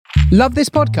Love this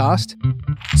podcast?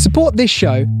 Support this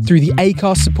show through the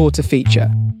Acast supporter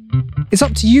feature. It's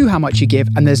up to you how much you give,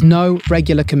 and there's no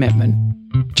regular commitment.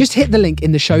 Just hit the link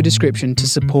in the show description to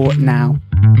support now.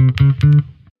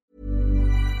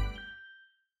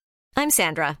 I'm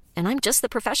Sandra, and I'm just the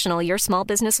professional your small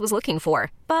business was looking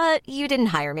for. But you didn't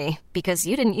hire me because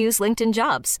you didn't use LinkedIn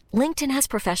Jobs. LinkedIn has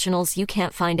professionals you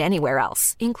can't find anywhere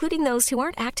else, including those who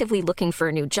aren't actively looking for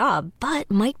a new job, but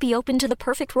might be open to the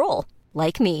perfect role,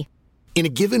 like me. In a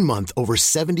given month, over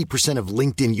 70% of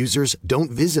LinkedIn users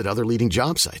don't visit other leading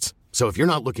job sites. So if you're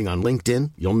not looking on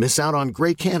LinkedIn, you'll miss out on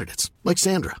great candidates like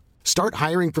Sandra. Start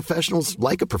hiring professionals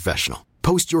like a professional.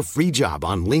 Post your free job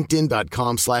on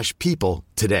linkedin.com/people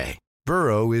today.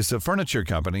 Burrow is a furniture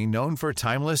company known for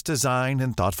timeless design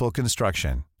and thoughtful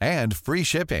construction and free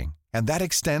shipping, and that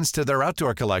extends to their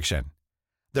outdoor collection.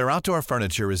 Their outdoor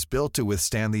furniture is built to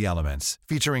withstand the elements,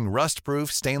 featuring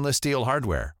rust-proof stainless steel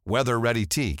hardware, weather-ready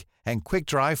teak, and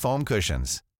quick-dry foam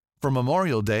cushions. For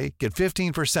Memorial Day, get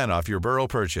 15% off your Burrow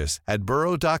purchase at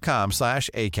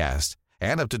burrow.com/ACAST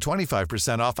and up to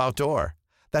 25% off outdoor.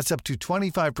 That's up to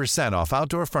 25% off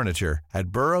outdoor furniture at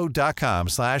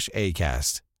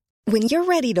burrow.com/ACAST. When you're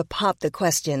ready to pop the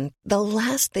question, the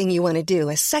last thing you want to do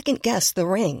is second-guess the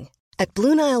ring. At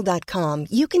BlueNile.com,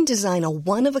 you can design a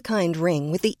one-of-a-kind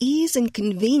ring with the ease and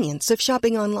convenience of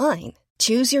shopping online.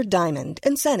 Choose your diamond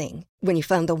and setting. When you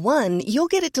find the one, you'll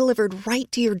get it delivered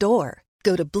right to your door.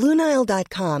 Go to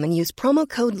BlueNile.com and use promo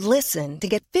code LISTEN to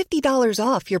get $50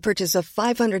 off your purchase of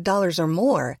 $500 or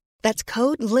more. That's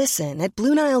code LISTEN at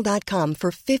BlueNile.com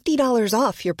for $50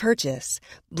 off your purchase.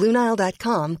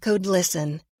 BlueNile.com, code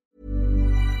LISTEN.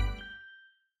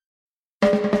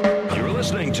 You're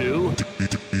listening to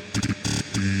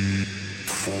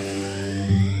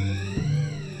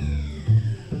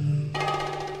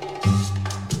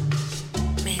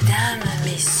Mesdames,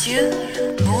 Messieurs,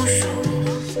 bonjour.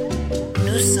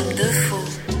 Nous sommes deux faux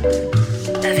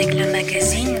avec le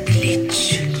magazine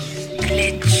Glitch.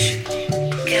 Glitch,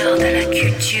 garde la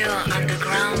culture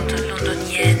underground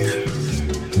londonienne.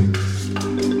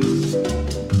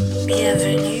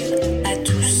 Bienvenue à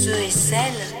tous ceux et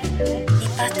celles qui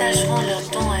partageront leur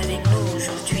temps avec nous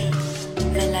aujourd'hui,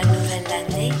 vers la nouvelle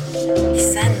année qui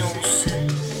s'annonce.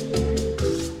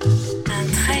 Un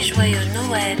très joyeux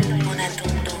Noël en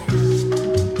attendant.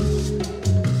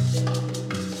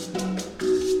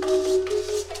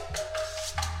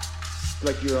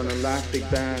 Like you're on an elastic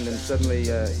band and suddenly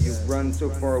you run so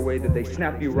far away that they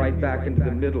snap you right back into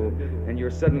the middle, and you're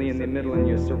suddenly in the middle and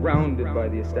you're surrounded by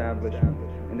the establishment,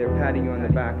 and they're patting you on the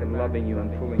back and loving you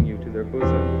and pulling you to their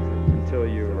bosom until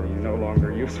you're no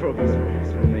longer useful to them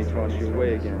and they toss you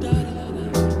away again.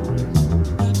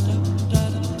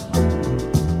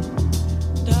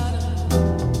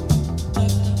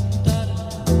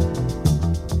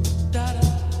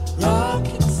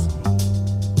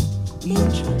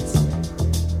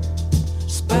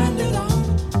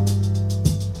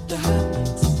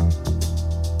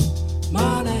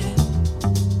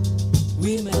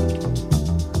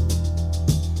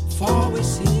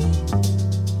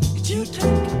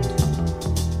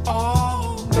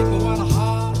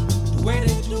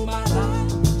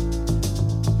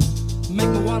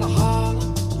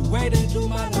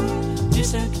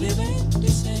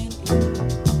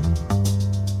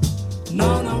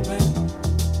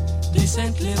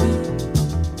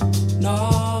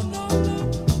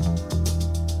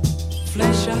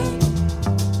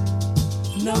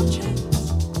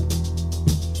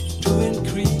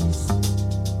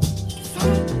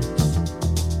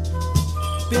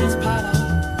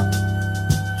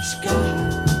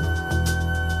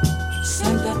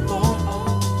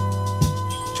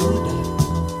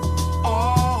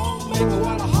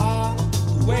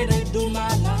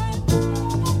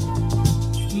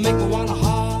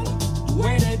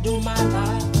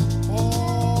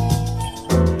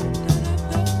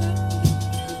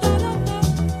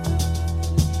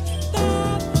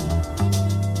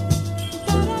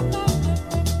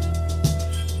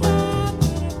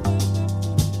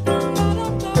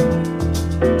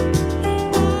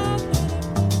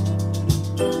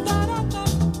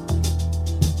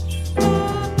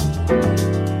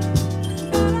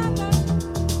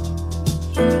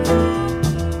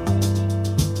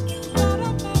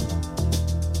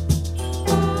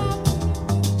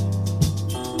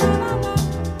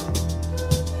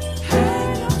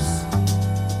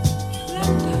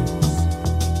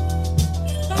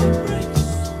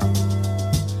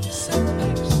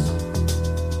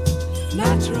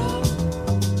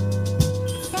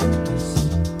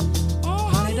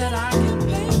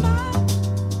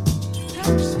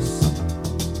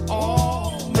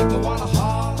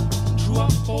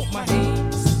 both my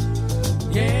hands.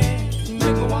 Yeah,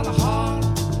 make me wanna holler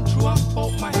and throw up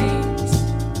both my hands.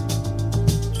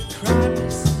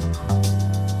 Crowdness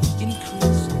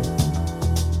increase.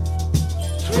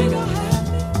 Trigger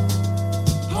happy,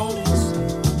 police.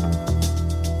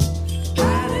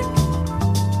 Panic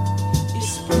is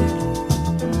spreading.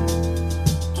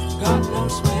 God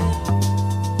knows where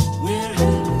we're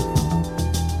headed.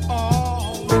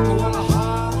 Oh, make me wanna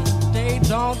holler, they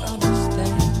don't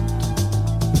understand.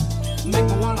 Make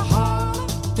me wanna holler,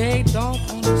 they don't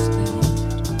understand.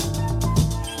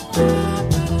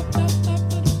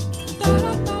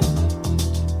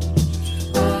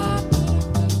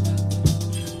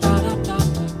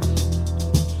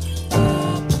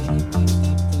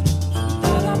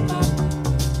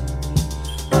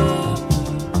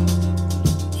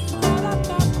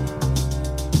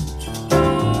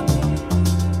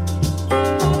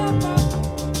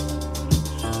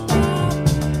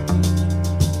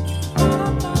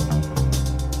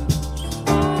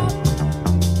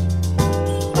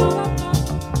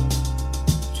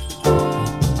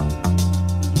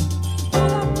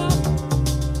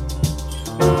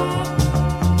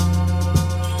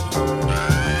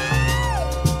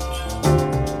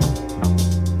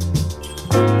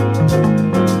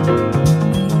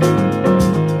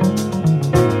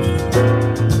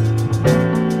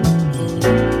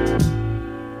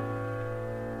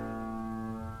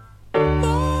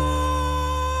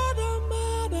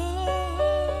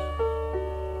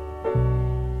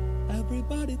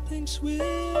 Everybody thinks we're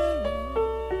wrong.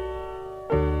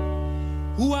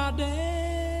 Who are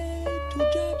they to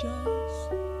judge us?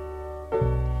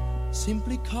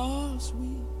 Simply cause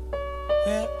we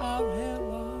had our hair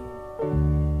long.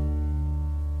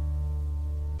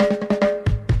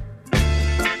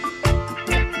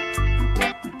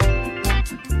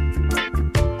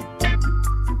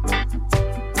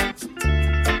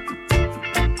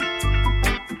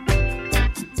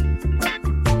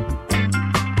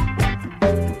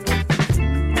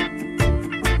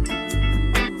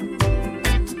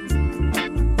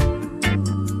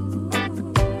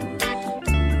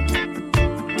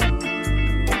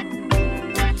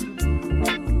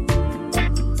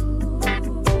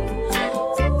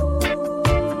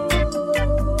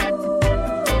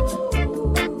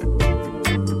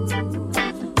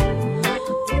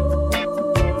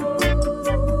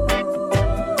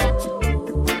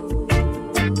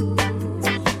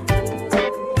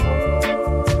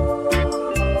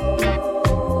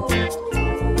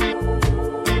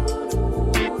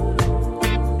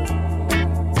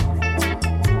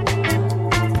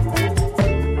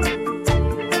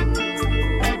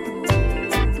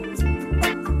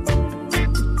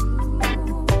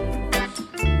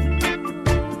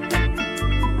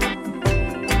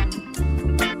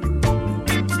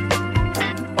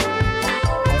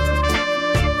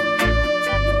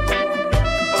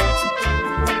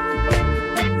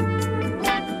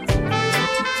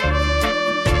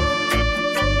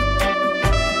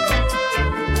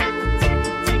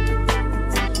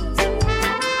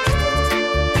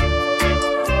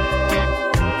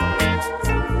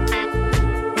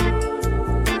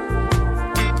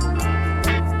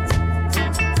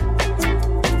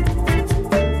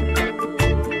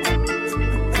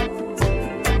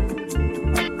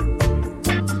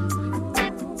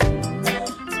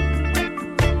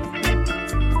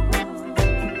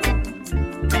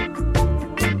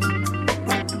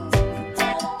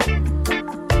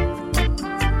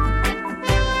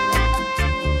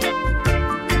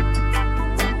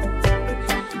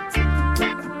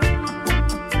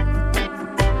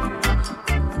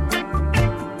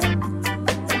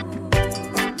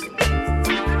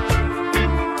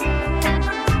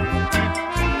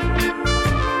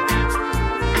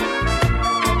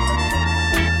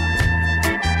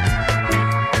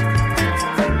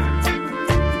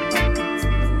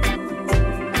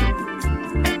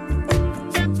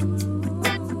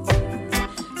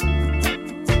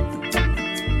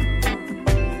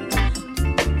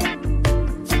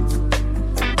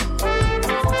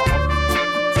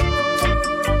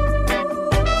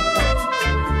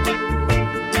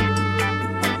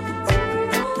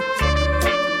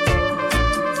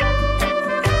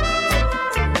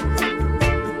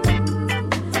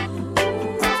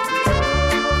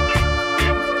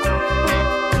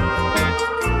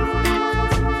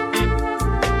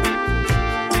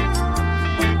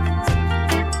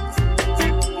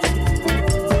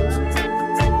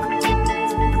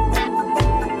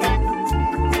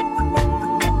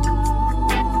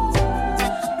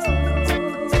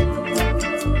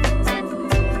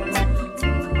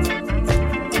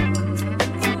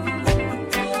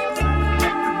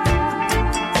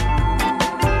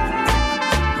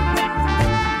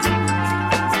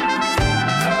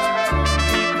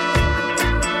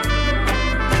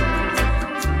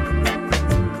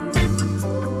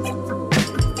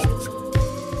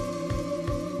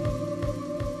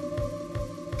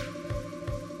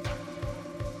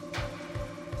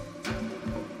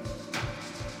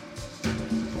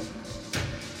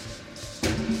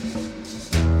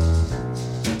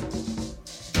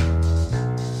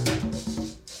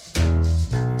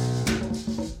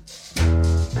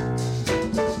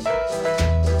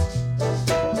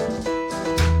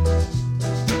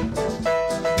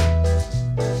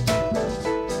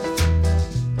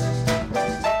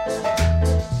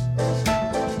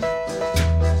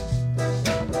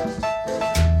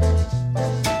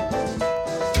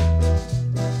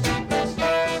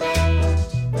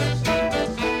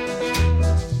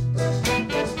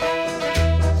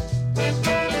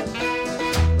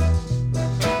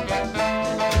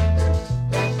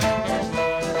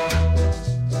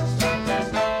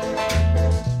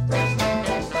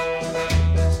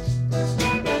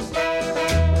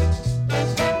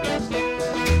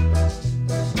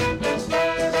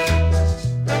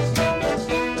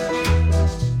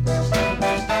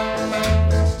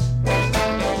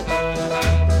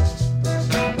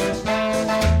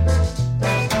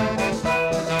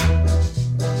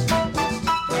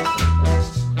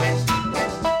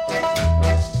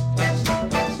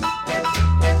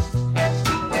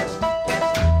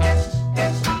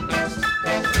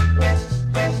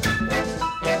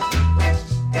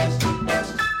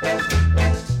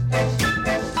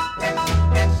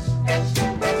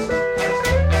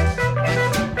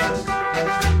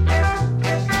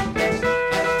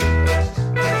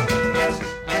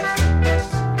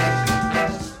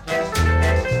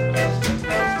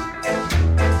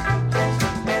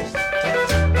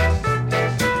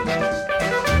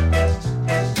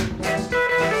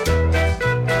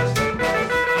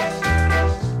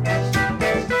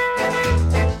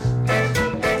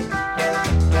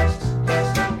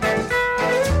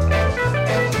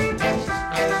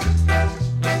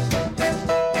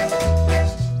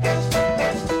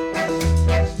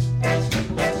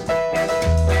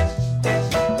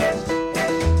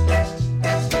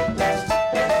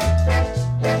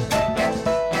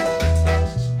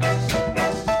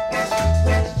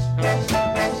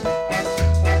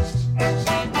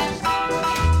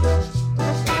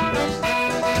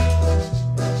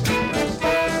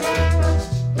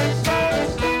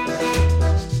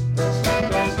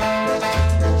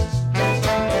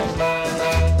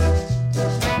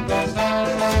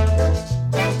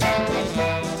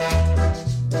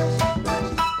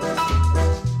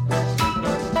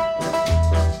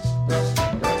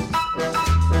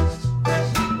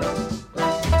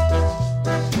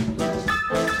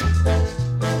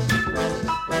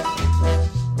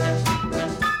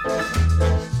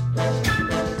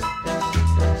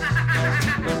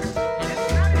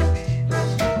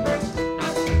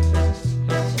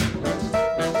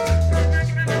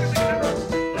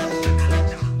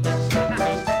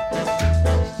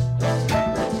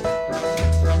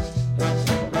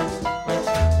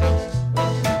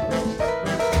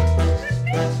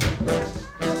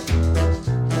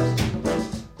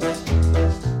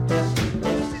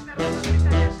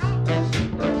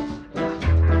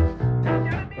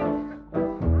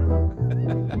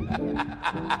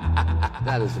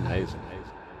 That is amazing.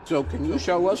 So can you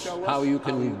show us how you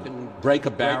can break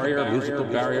a barrier, a musical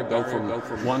barrier, go from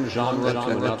one genre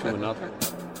to another?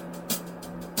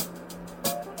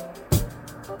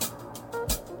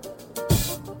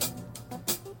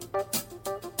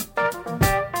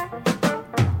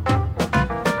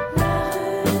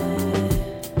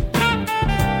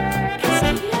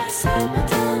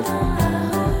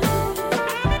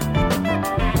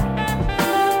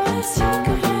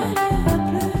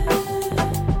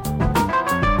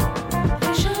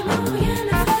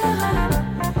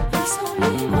 Ils sont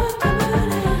libres comme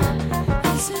l'air,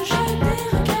 ils se jettent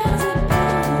des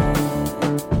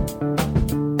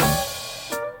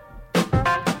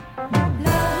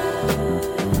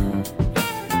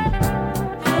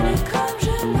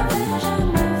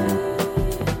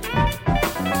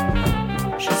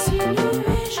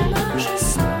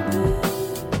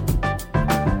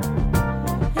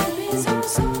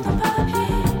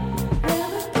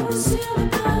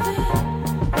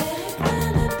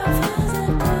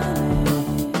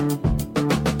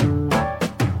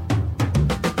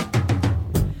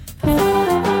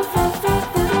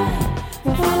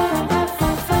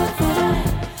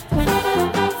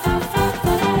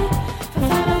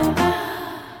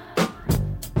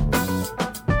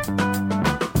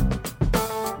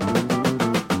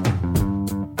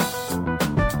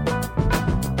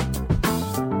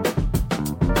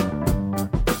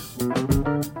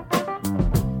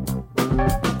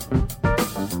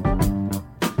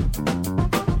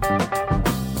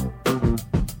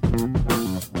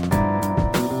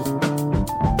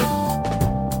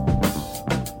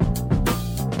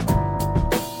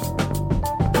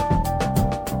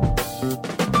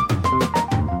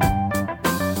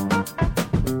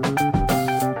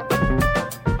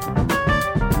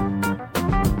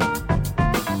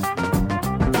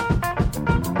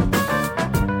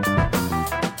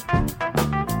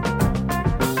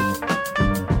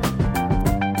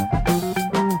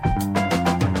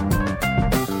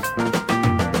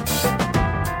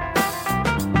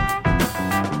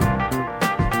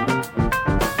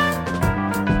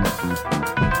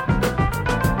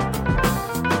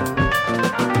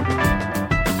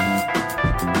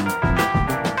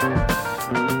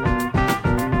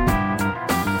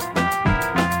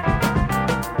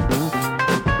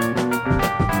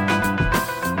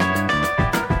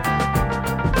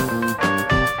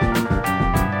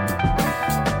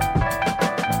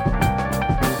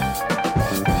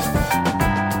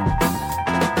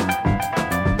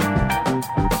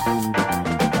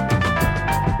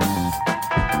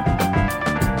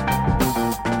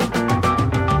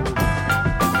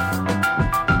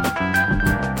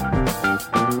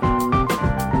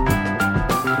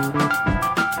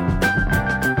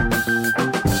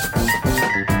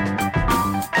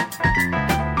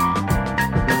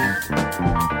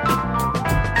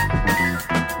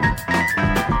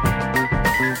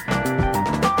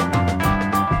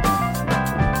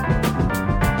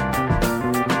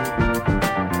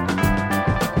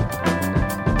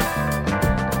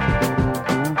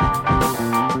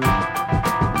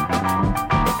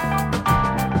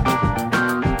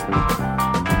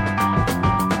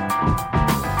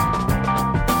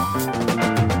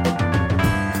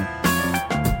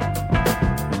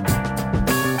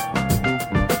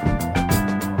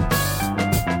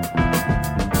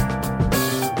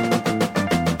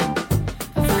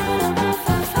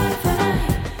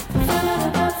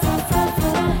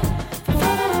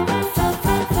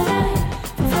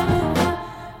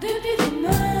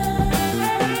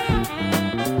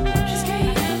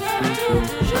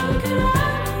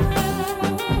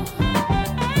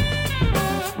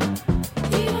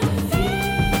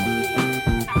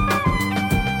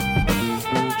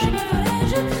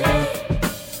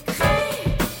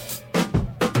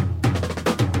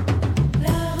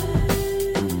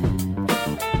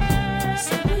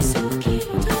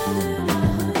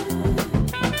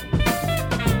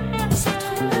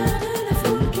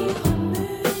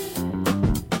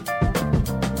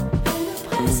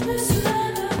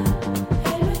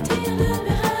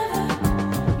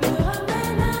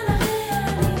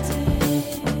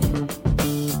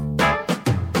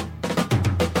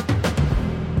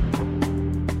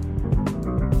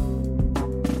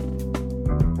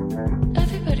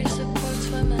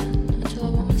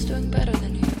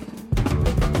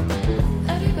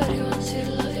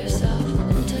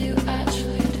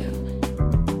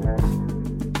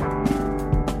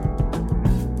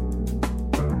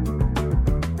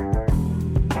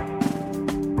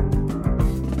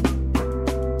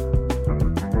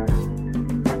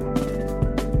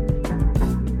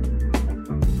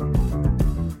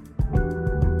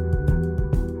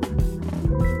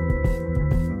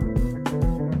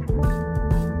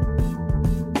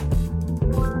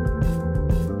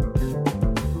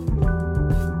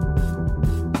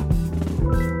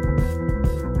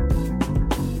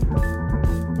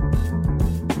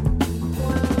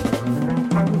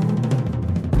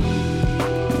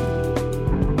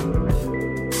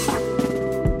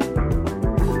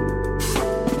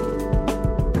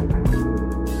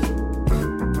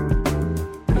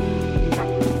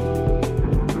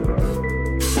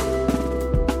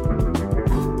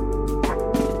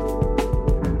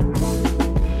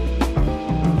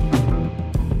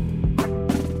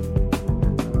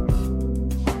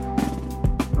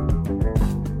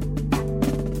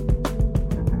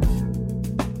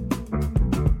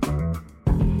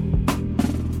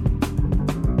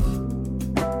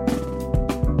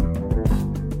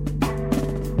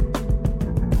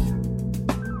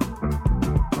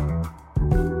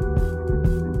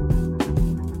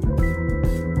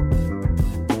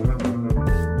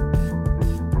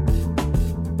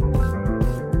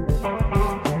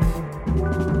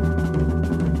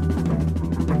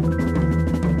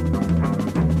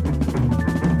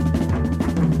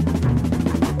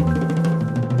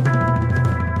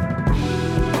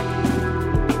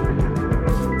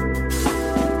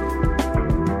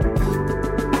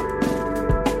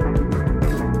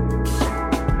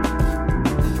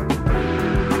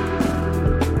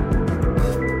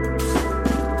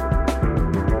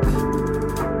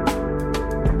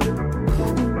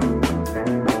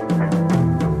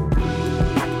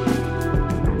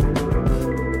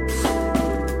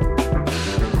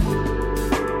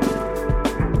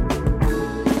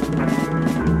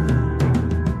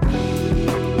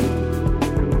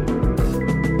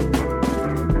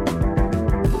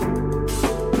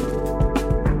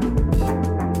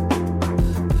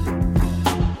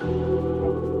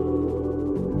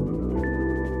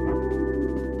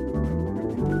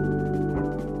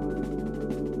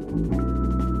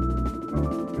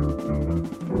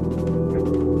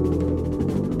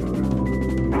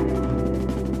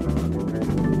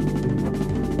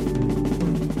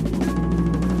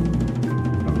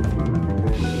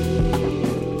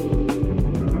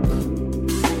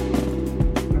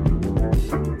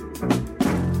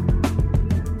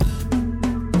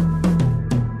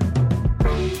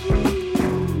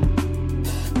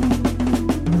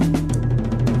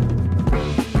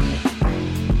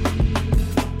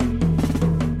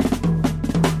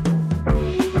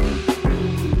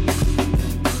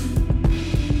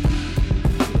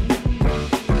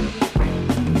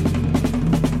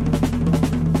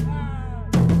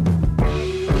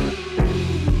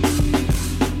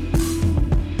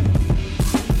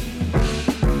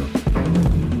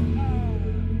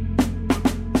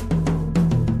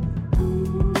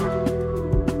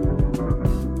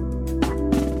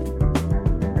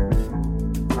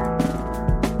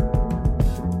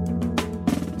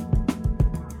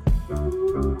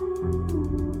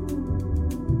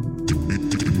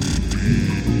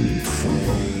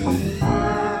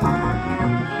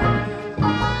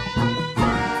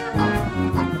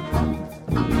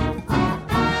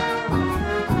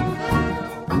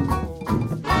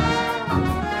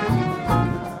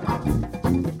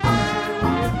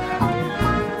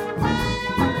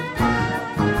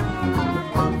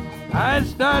I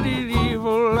studied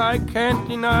evil, I can't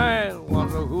deny it.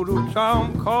 Was a hoodoo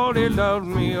charm called He Loved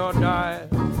Me or Die.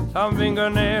 Some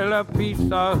fingernail, a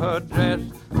piece of her dress,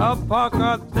 a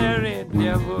pocket theory,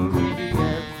 devil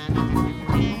yes.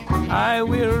 I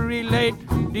will relate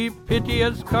the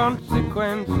piteous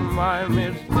consequence of my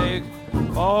mistakes,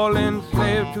 all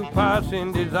enslaved to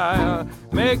passing desire,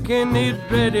 making it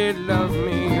dreaded love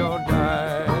me or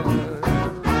die.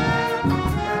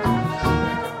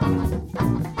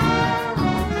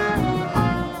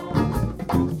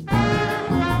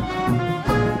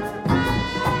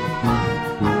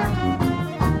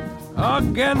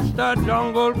 Against a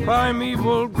jungle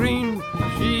primeval green,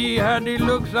 she had the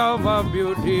looks of a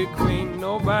beauty queen.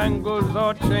 No bangles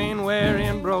or chain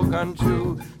wearing broken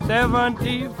shoe,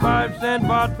 75-cent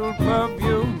bottle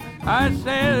perfume. I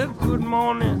said good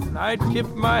morning, I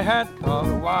tipped my hat all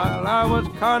the while I was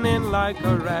cunning like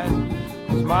a rat.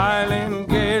 Smiling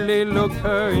gaily looked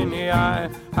her in the eye.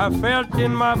 I felt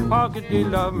in my pocket He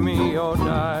loved me or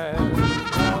die.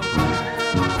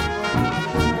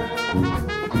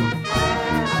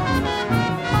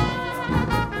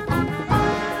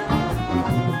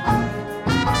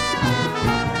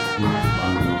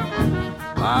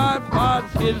 My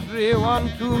past history, one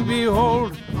to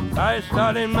behold. I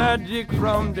studied magic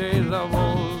from days of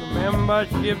old.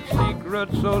 Membership, secret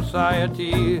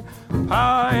society,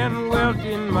 power and wealth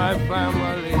in my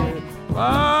family.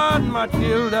 But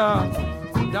Matilda,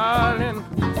 darling,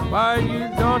 why you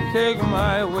don't take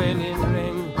my wedding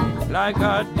ring? Like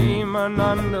a demon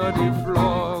under the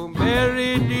floor,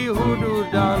 bury the hoodoo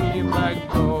down the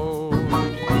back door.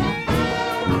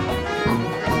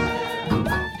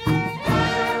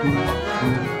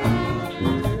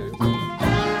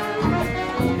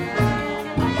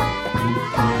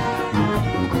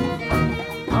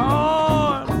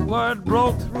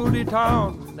 Broke through the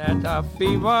town that a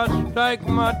fever strike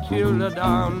Matilda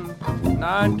down.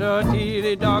 9:30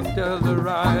 the doctors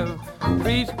arrive,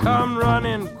 priest come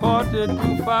running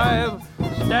 4:45.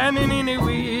 Standing in the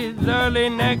weeds early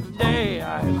next day,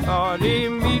 I saw the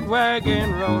meat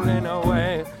wagon rolling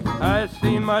away. I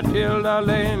seen Matilda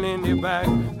laying in the back,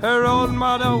 her old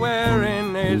mother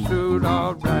wearing a suit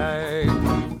of black.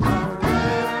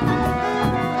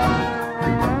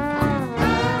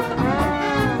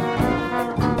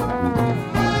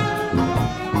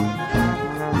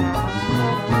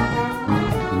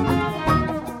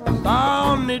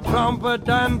 The trumpet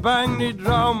and bang the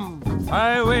drum,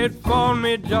 I wait for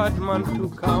me judgment to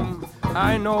come.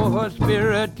 I know her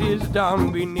spirit is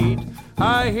down beneath,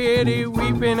 I hear the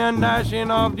weeping and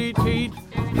gnashing of the teeth.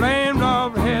 Flames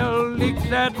of hell licks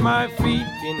at my feet,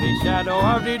 in the shadow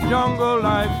of the jungle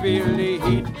I feel the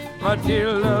heat.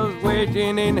 Matilda's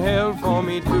waiting in hell for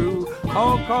me too,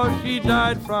 oh, 'cause she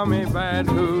died from a bad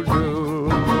hoodoo.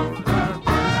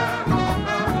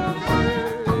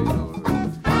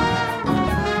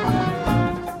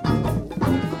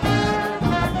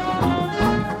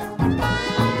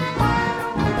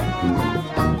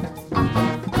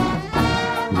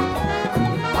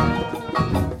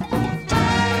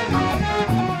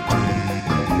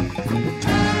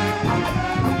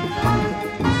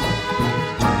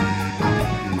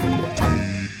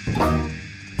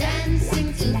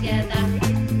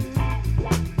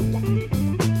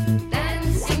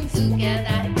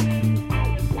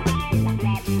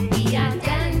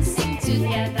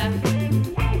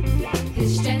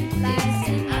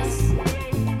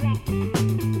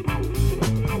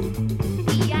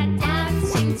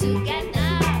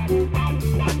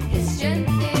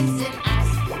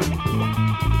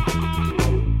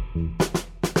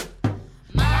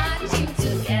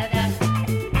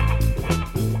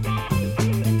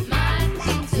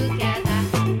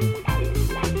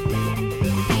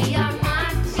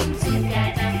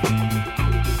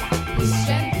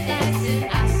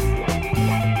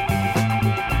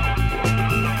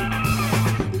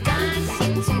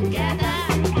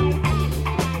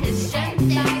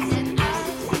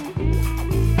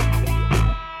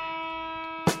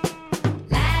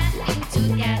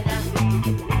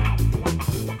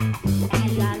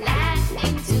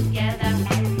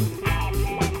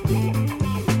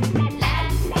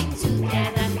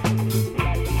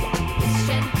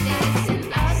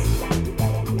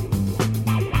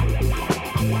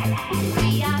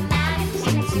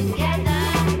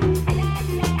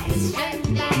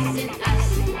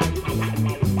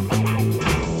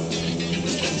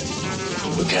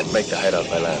 Make the hideout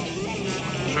by land.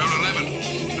 Patrol 11.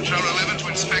 Patrol 11 to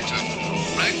Inspector.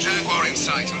 Black Jaguar in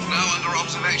sight and now under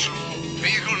observation.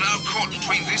 Vehicle now caught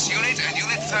between this unit and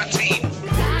Unit 13.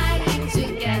 Flying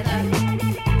together.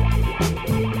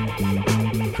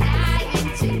 Flying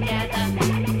together.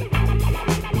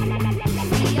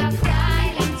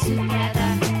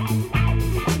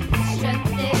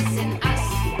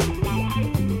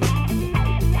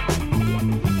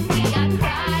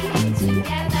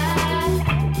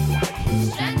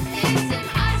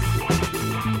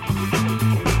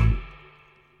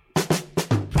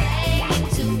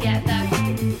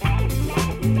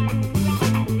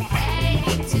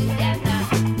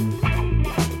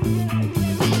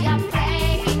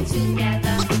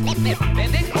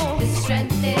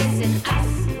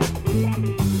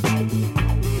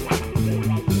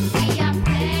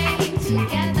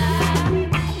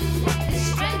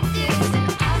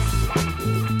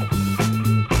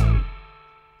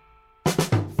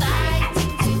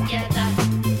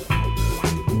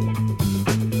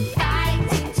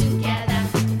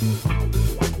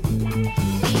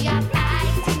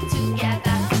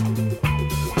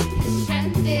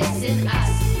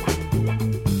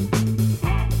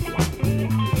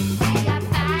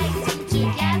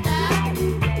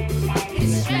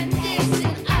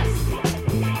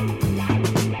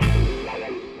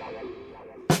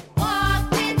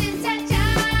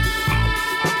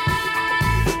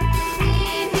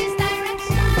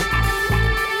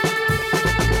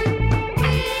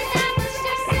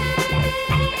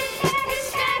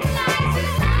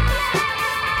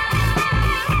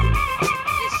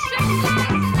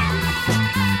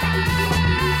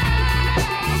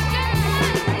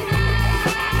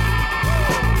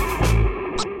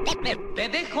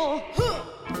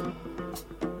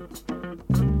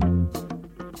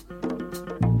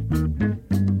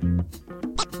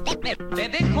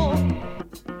 dejó.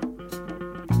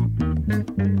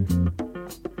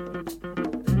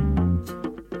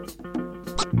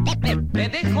 Me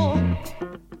dejó.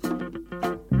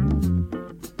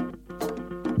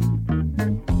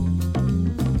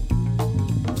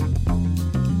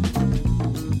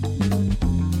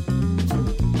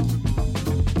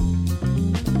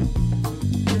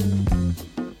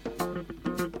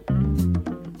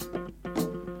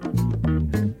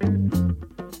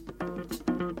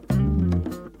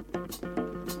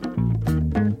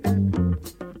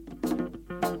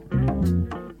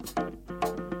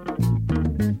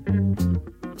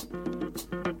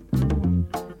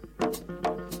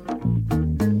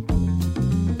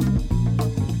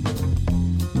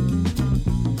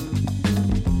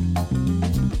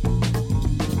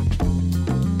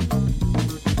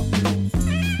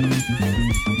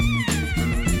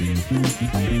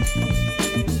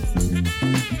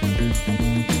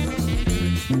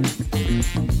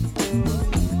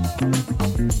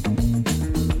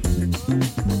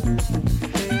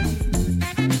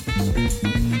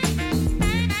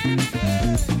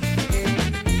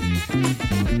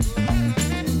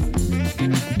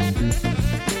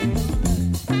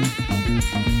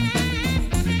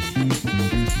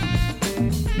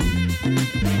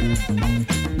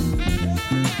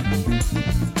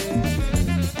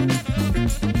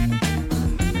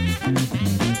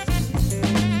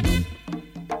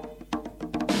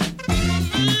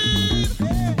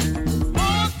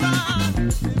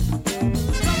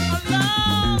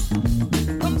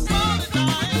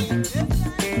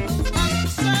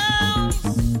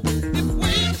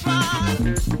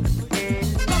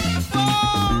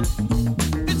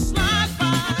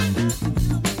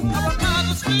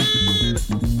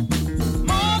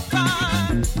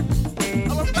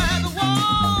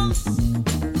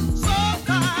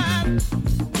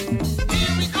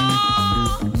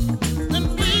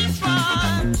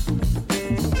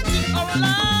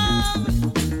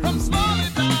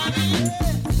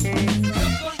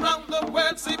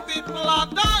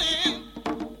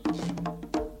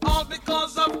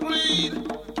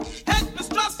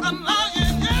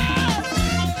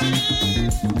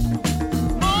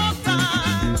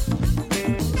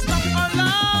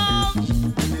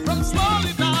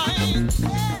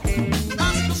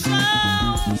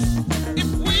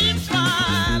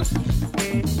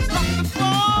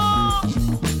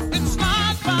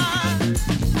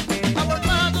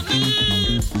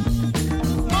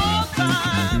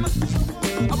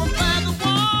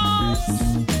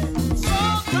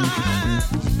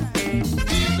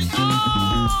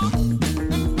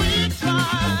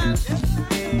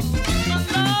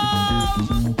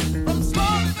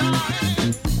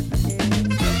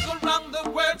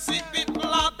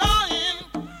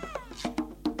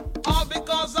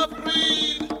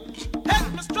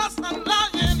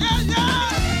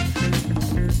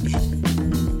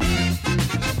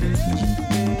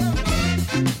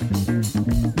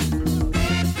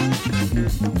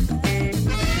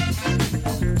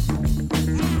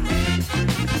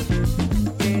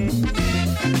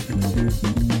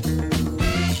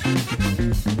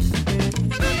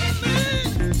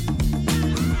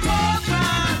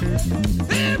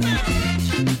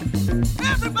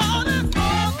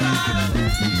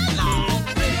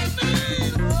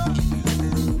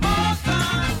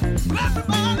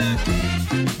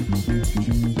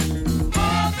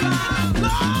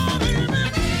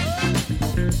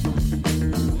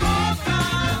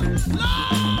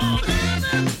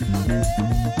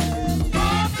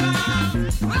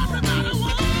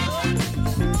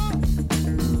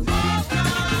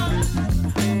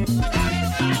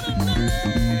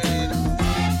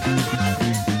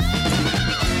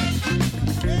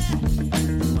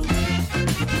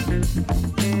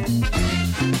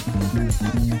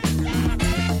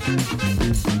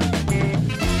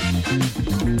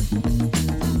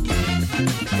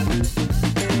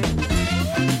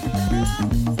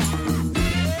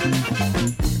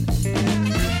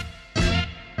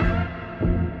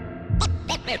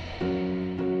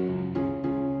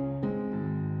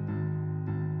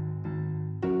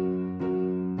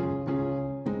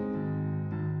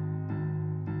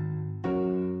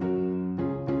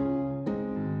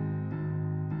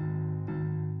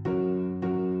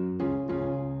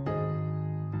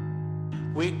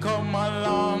 We come a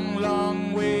long,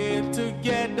 long way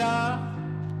together,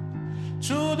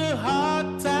 through the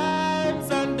hard times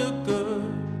and the good.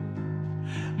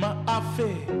 My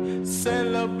Afi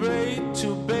celebrate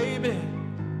you, baby.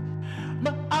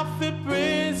 My Afi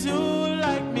praise you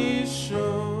like me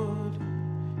should.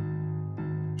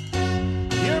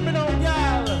 Hear me now,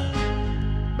 y'all.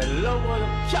 My love will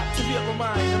captivate my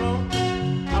mind, you know.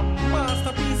 I'm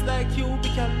master you we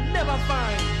can never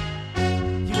find.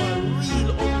 You are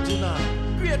real original,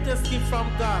 greatest gift from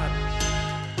God.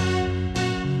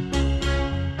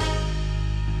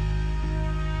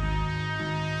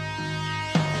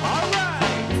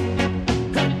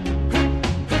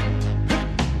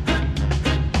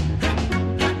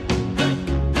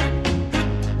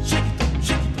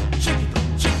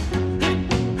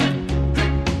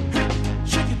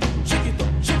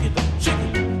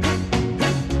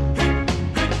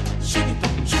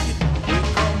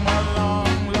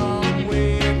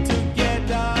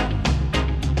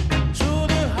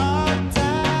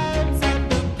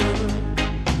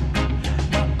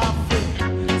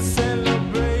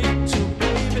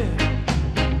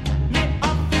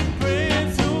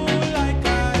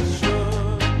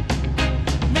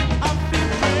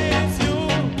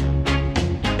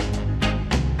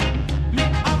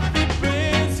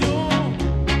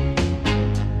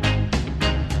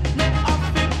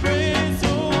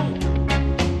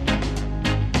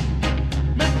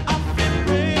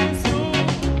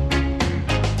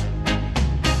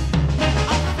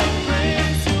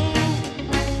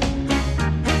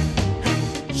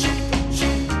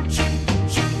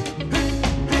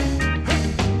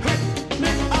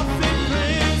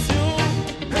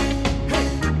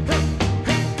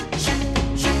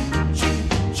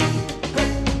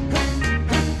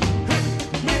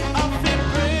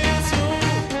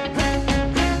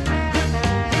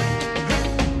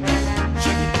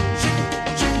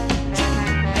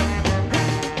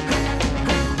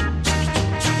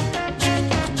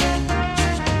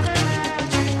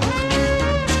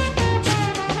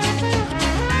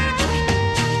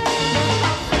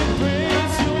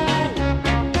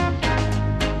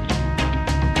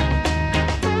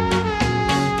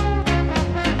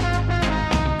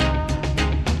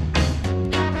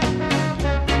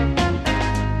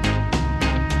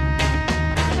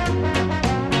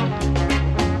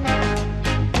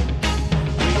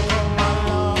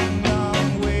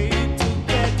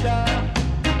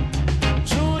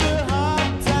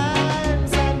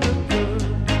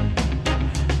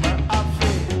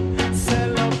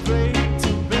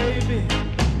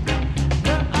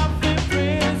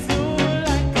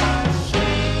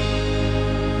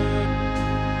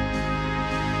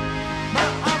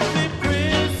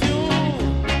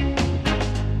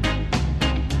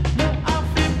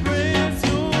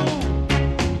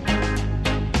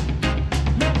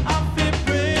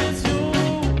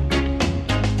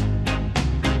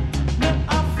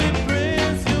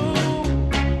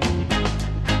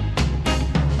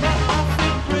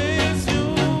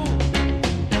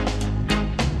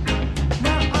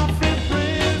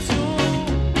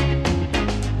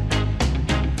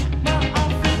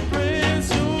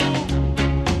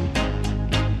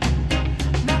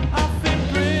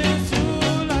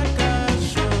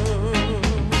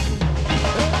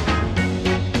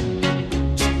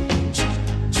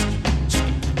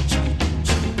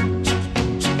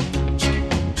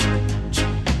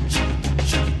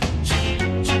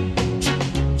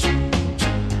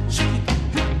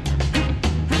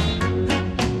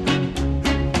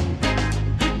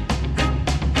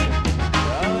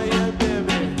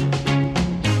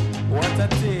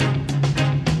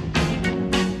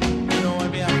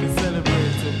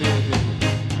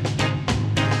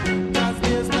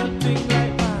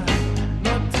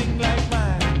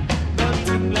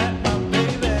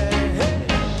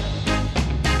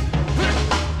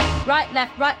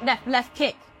 Right, left,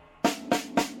 kick.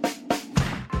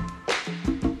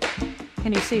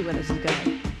 Can you see where this is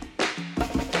going?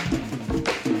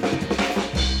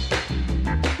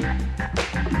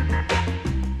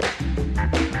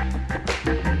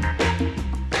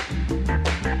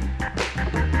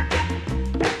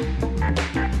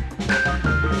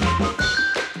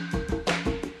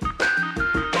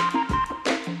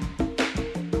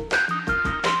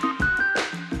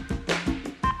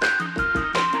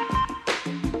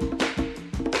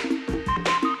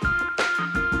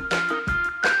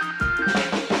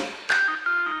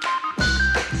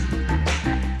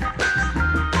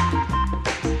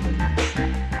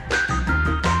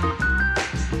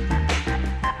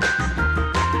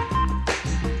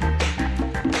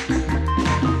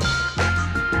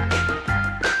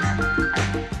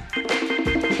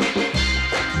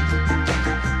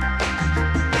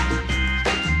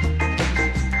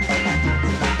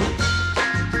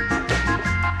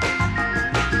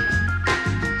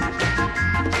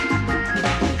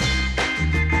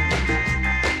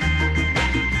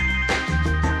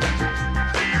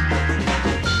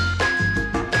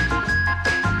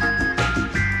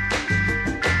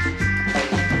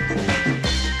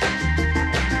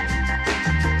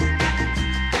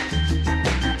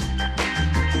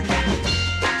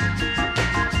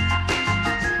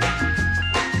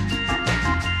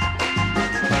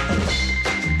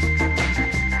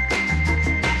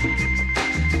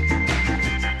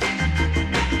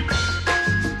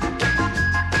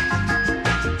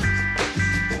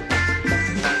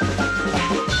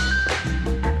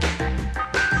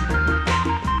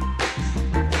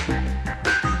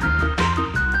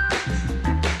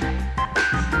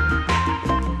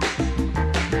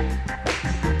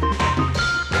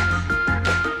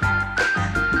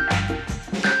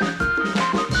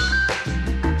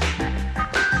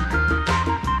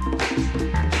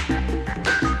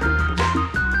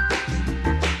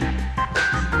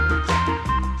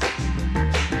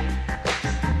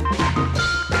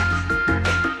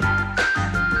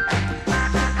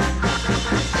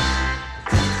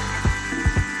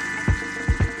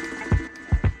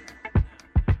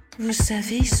 vous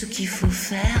savez ce qu'il faut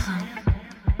faire,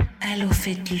 alors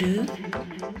faites-le.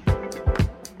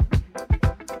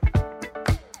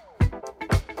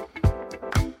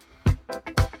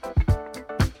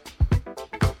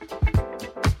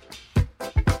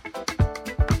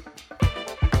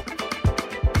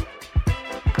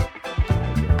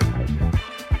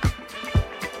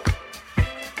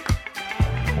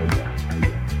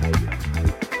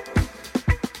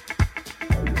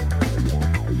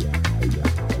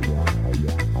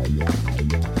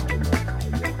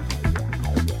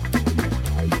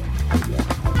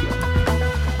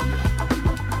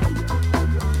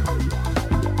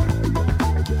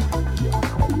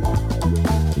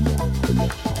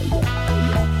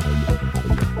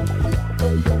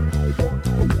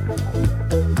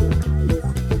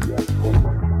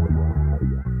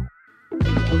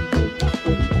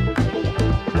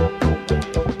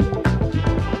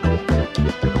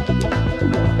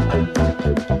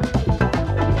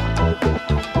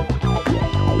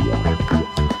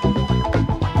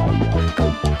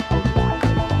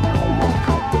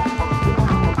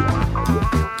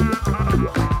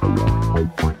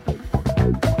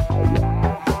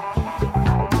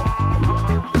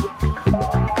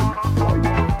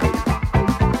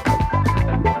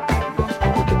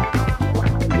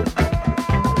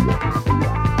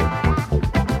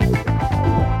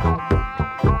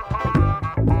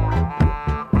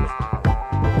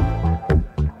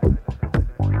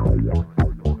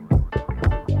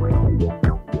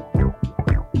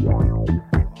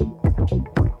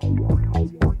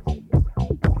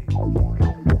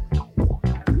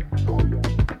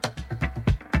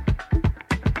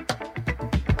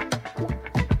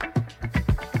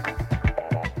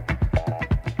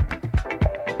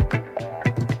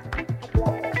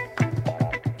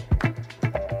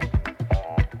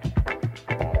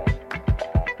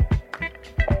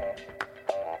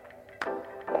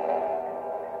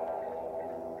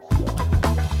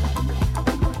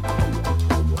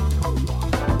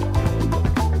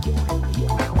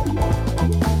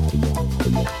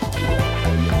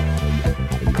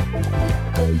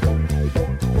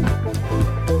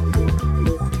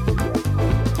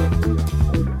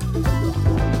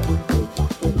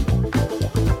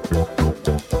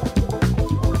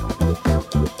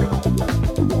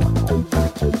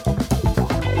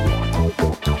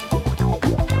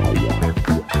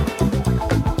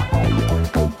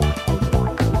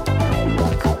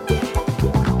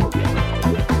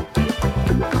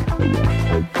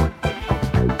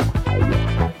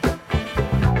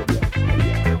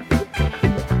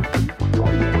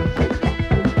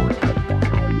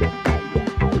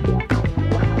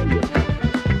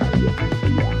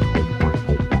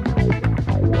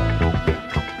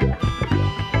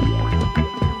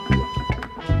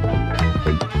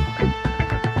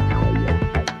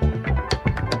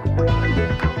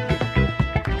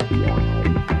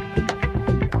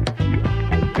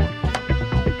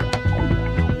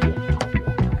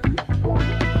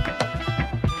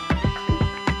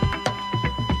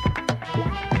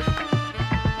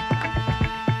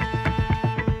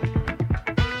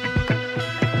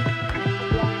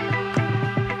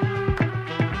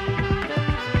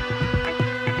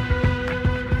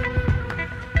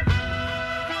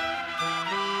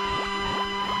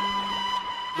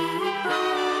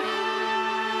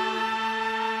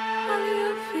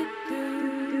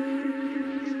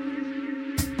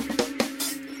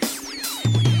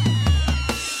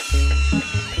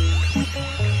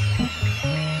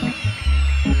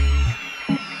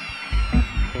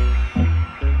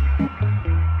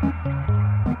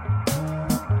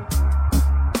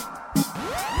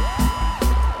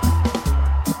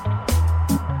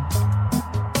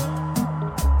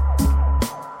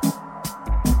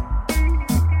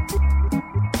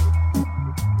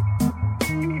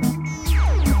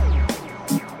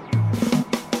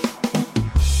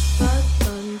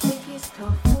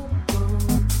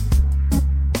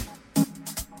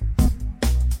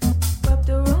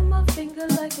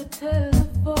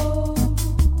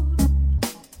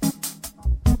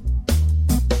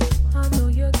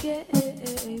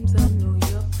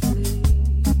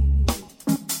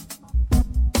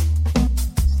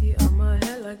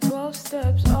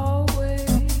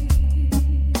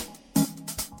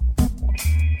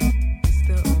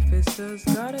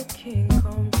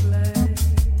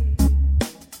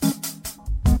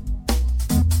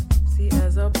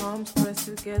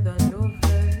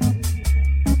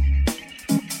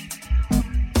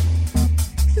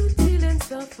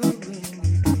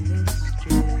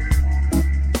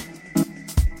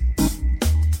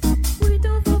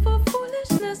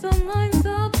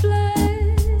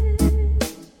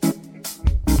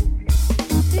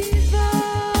 These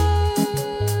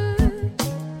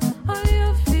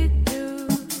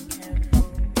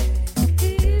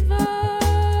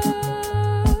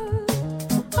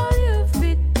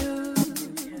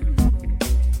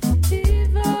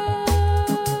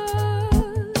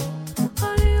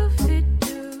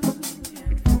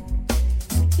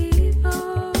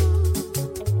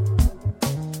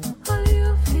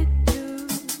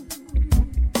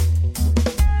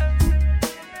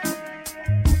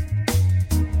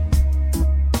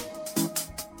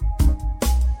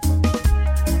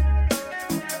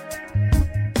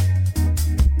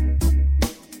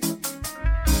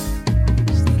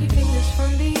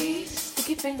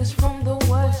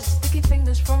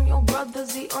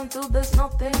till there's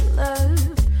nothing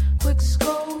left. Quick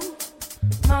scope,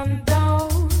 man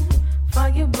down.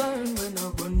 Fire burn when I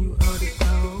run you out of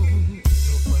town.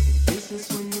 Nobody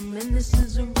business when your menace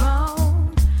is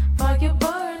around. Fire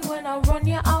burn when I run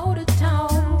you out of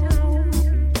town.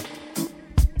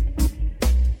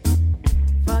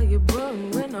 Fire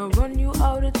burn when I run you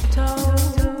out of town.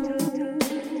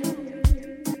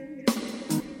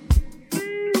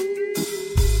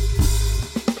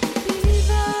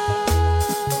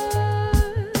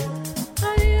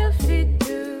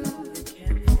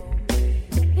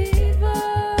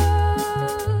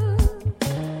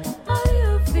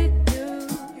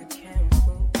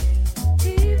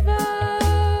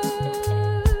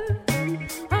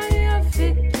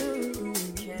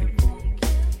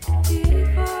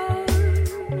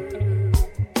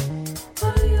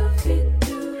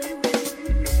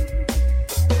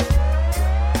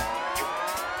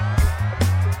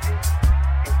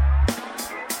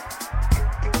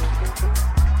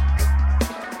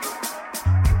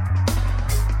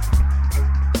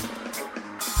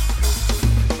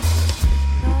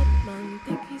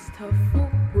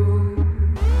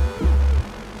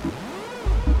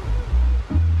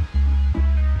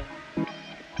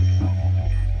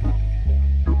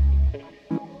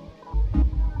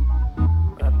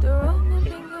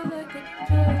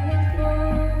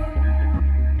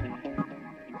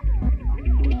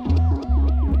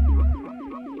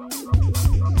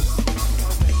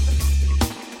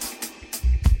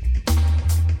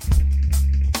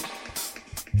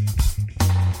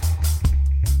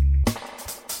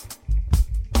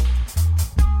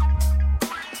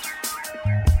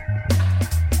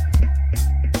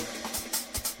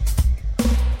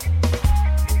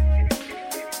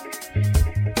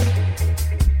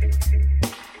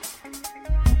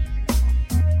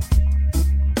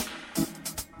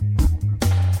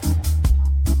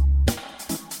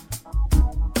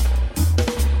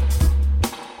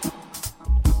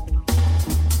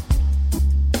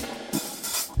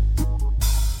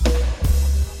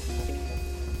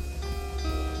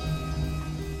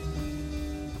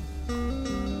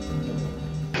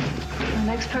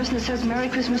 Person that says Merry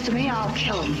Christmas to me, I'll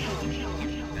kill him.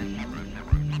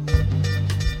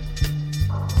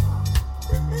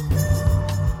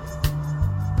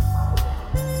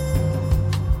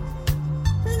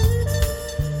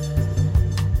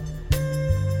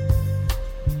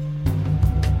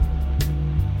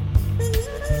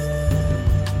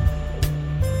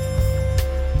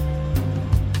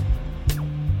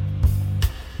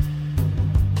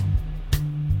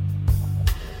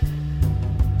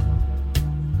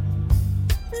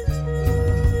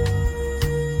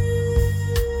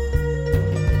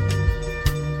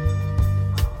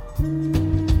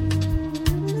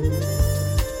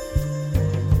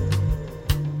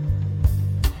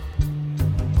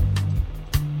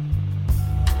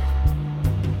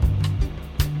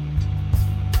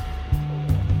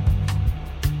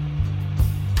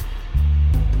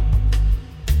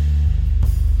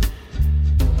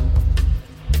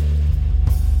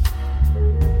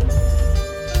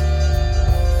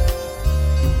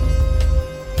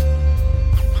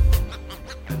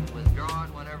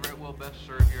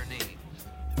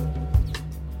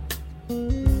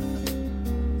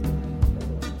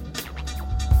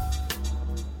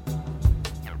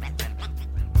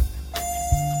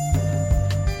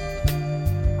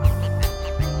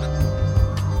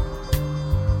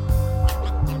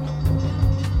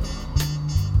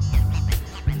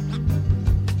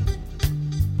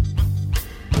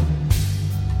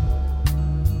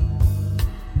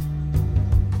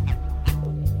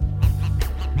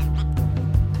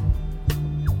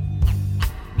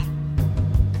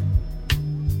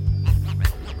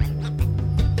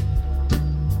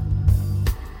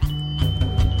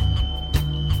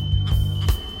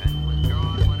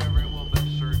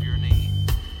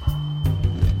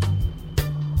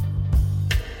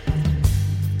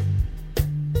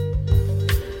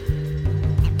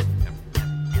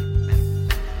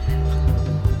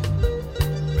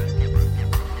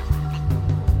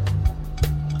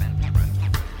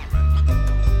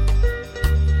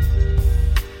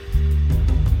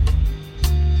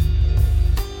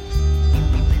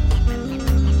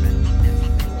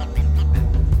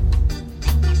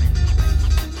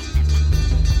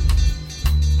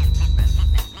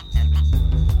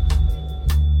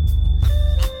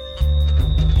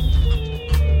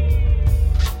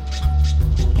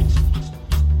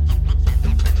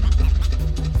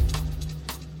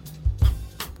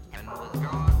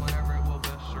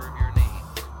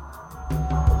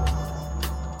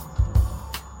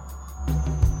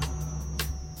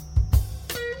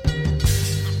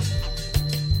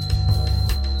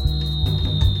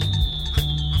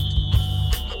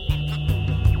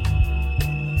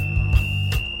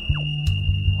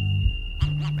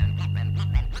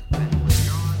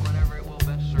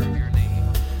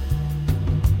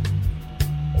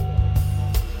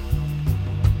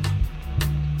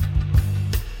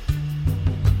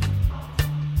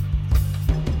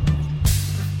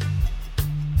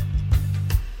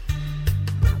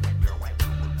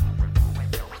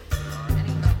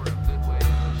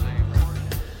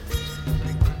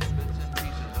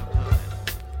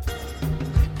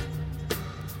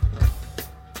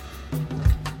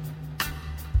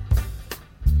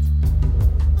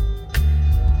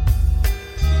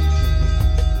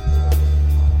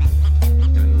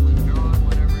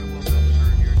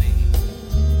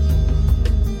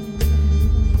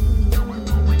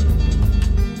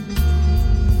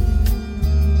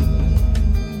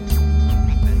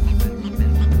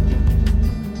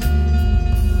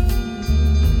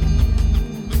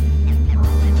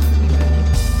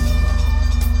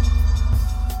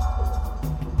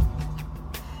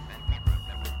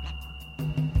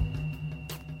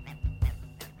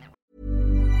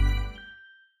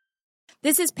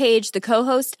 This is Paige, the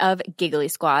co-host of Giggly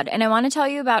Squad, and I want to tell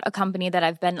you about a company that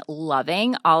I've been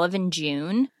loving, Olive &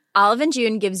 June. Olive &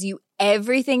 June gives you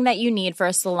everything that you need for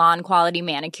a salon-quality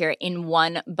manicure in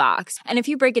one box. And if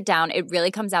you break it down, it really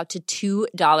comes out to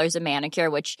 $2 a manicure,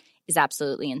 which is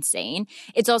absolutely insane.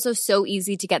 It's also so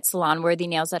easy to get salon-worthy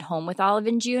nails at home with Olive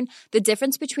 & June. The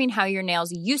difference between how your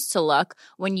nails used to look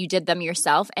when you did them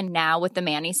yourself and now with the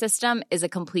Mani system is a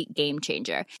complete game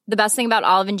changer. The best thing about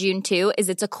Olive & June, too, is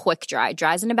it's a quick dry.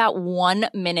 Dries in about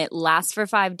 1 minute, lasts for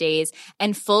 5 days,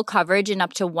 and full coverage in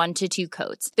up to 1 to 2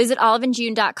 coats. Visit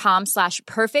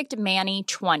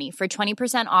oliveandjune.com/perfectmani20 for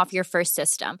 20% off your first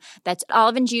system. That's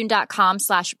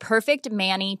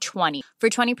oliveandjune.com/perfectmani20 for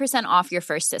 20% off your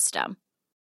first system.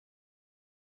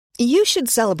 You should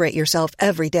celebrate yourself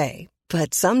every day,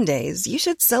 but some days you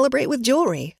should celebrate with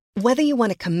jewelry. Whether you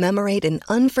want to commemorate an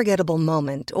unforgettable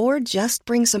moment or just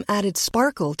bring some added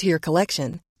sparkle to your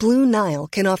collection, Blue Nile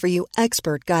can offer you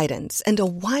expert guidance and a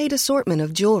wide assortment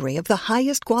of jewelry of the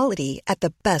highest quality at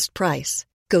the best price.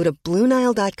 Go to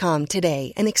BlueNile.com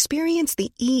today and experience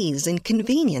the ease and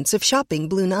convenience of shopping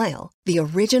Blue Nile, the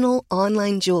original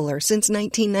online jeweler since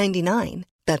 1999.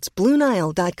 That's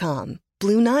BlueNile.com.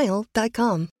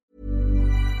 BlueNile.com.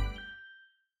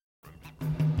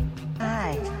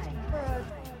 Hi.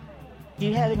 Do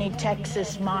you have any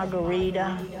Texas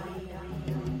margarita?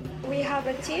 We have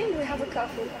a tea and we have a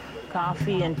coffee.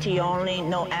 Coffee and tea only?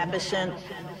 No absinthe?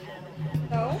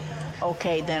 No.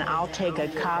 Okay, then I'll take a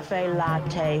cafe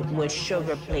latte with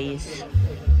sugar, please.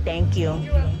 Thank you.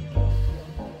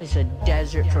 It's a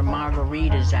desert for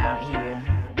margaritas out here.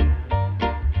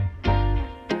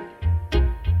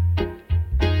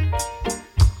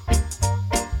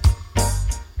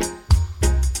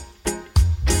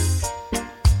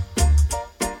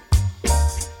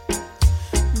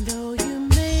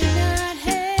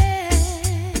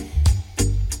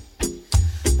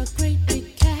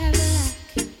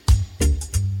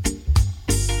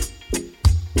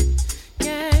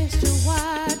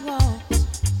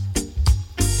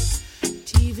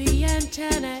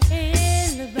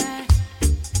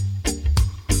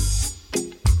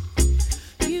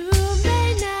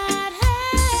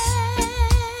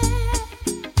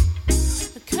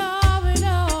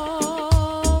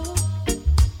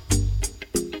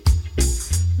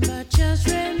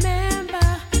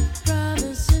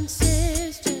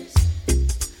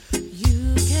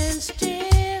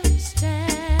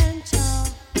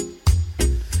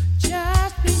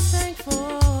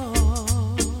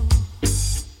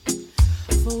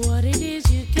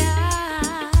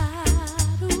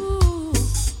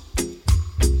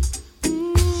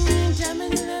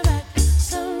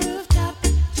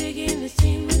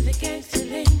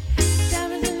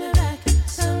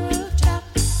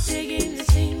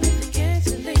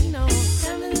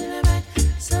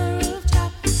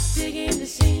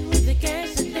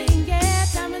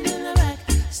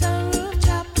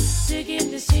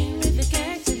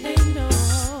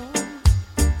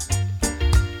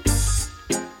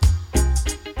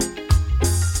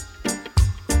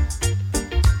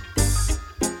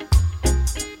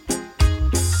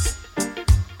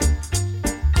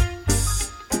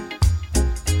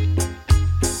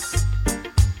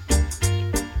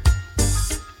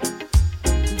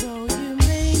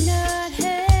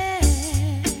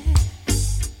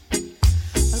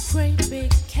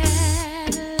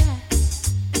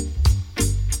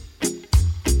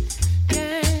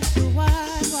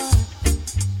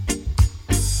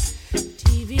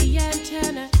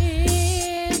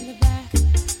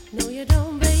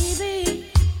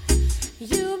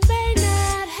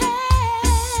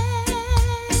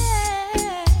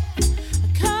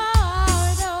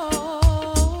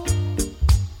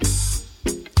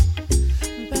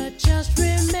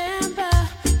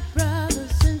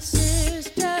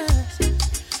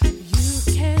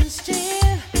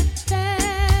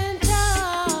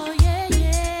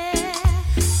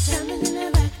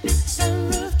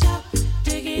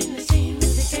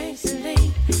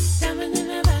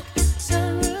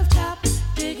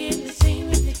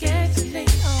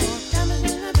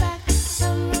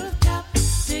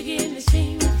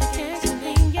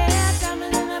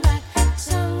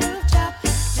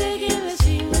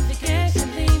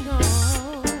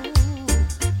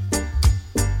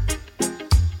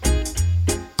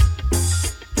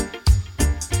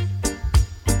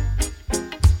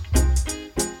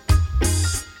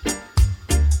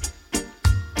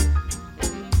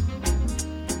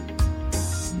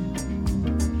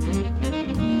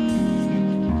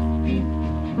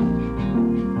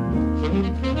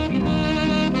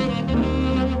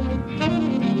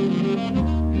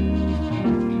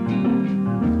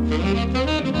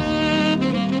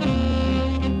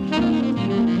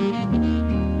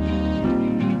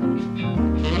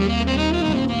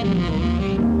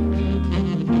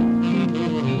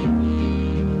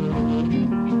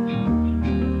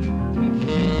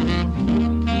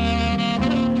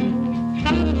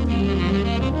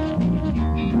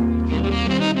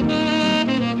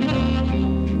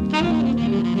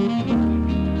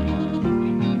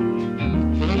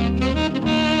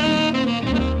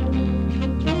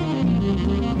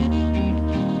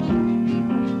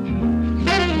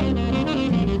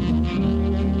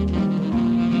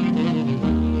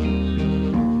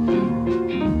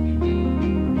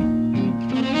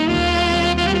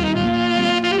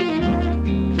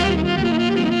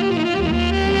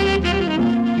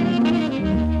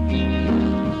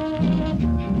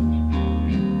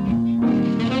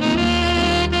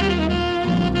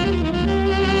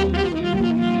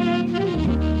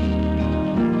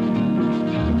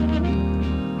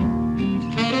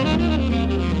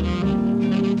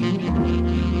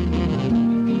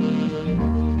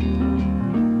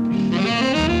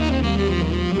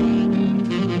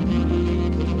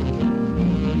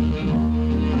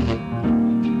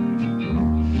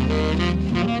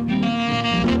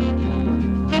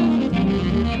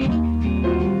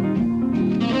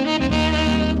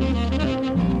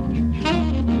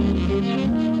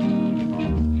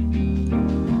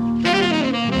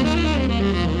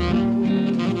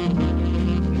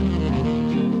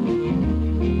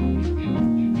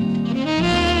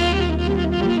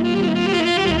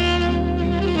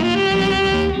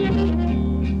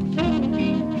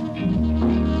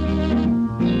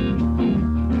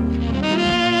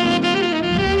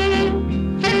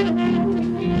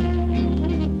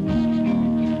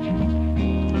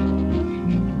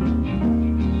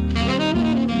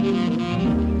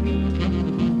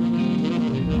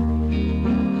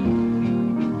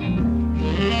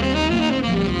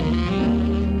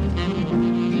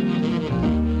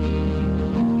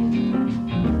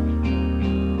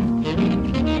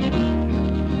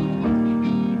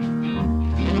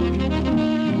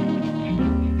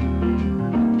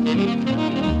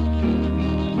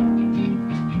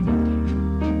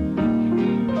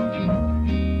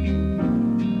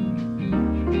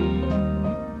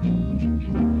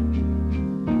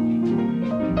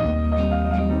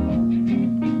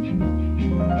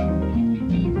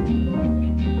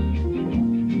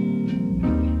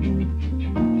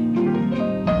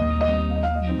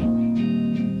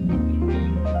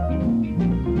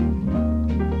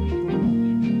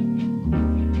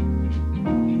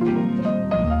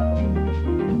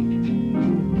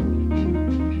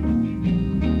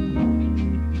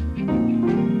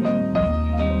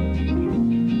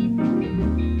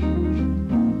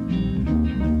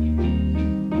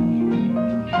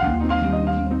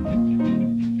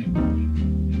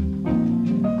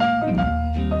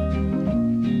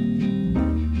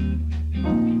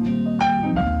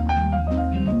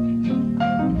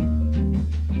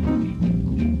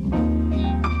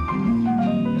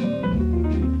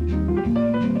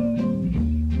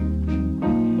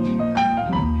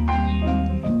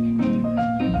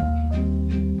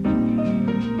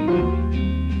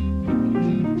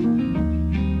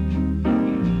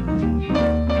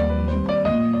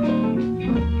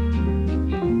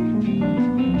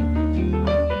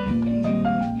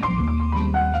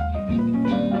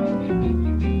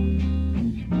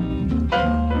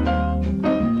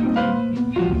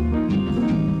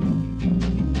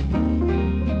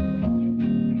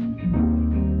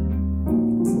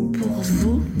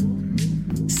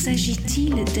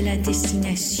 de la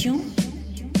destination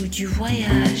ou du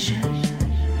voyage.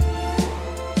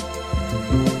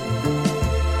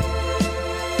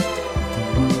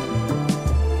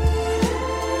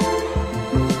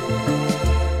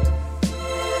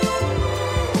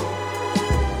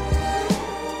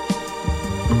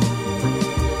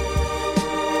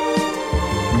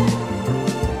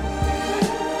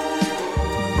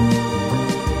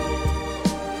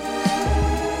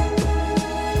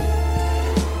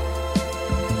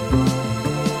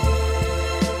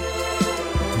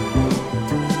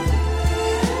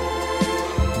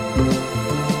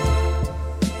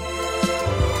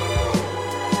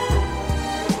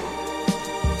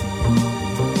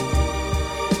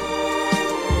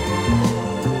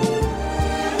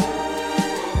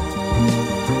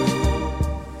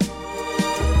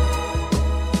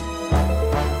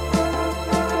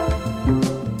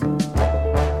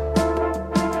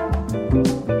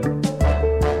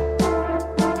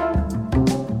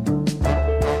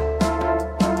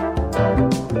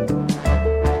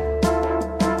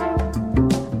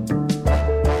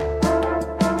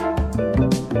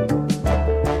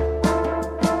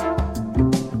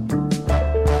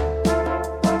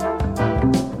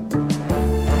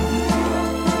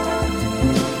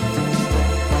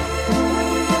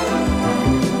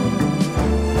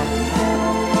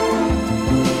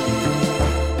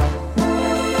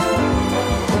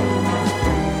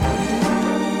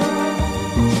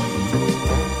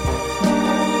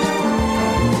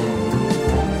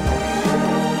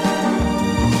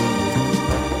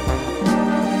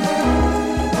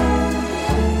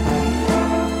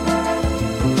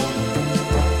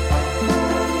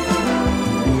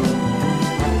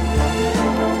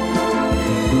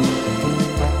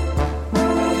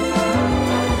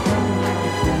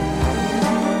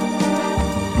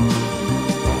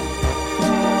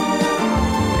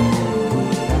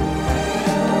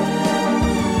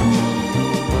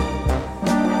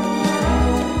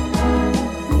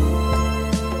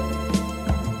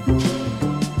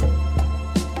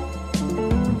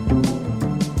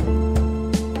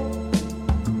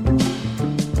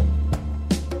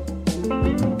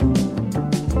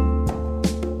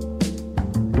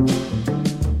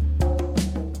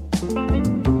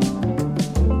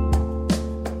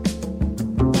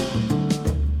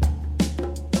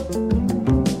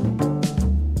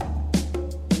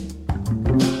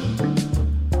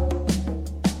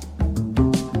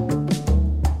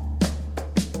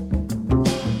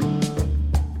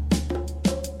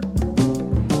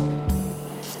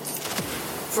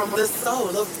 From the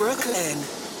soul of Brooklyn,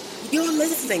 you're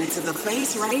listening to The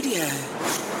Face Radio.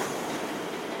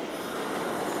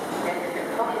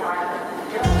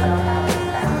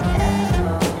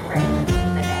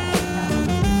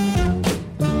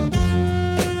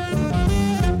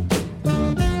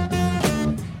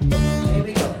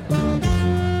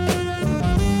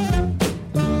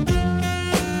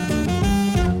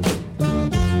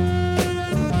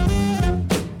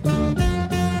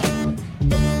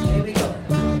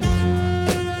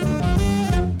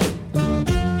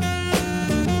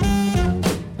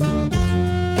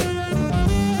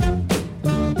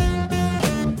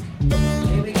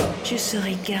 Je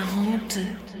serai garante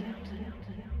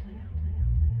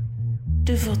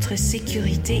de votre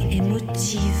sécurité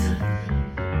émotive.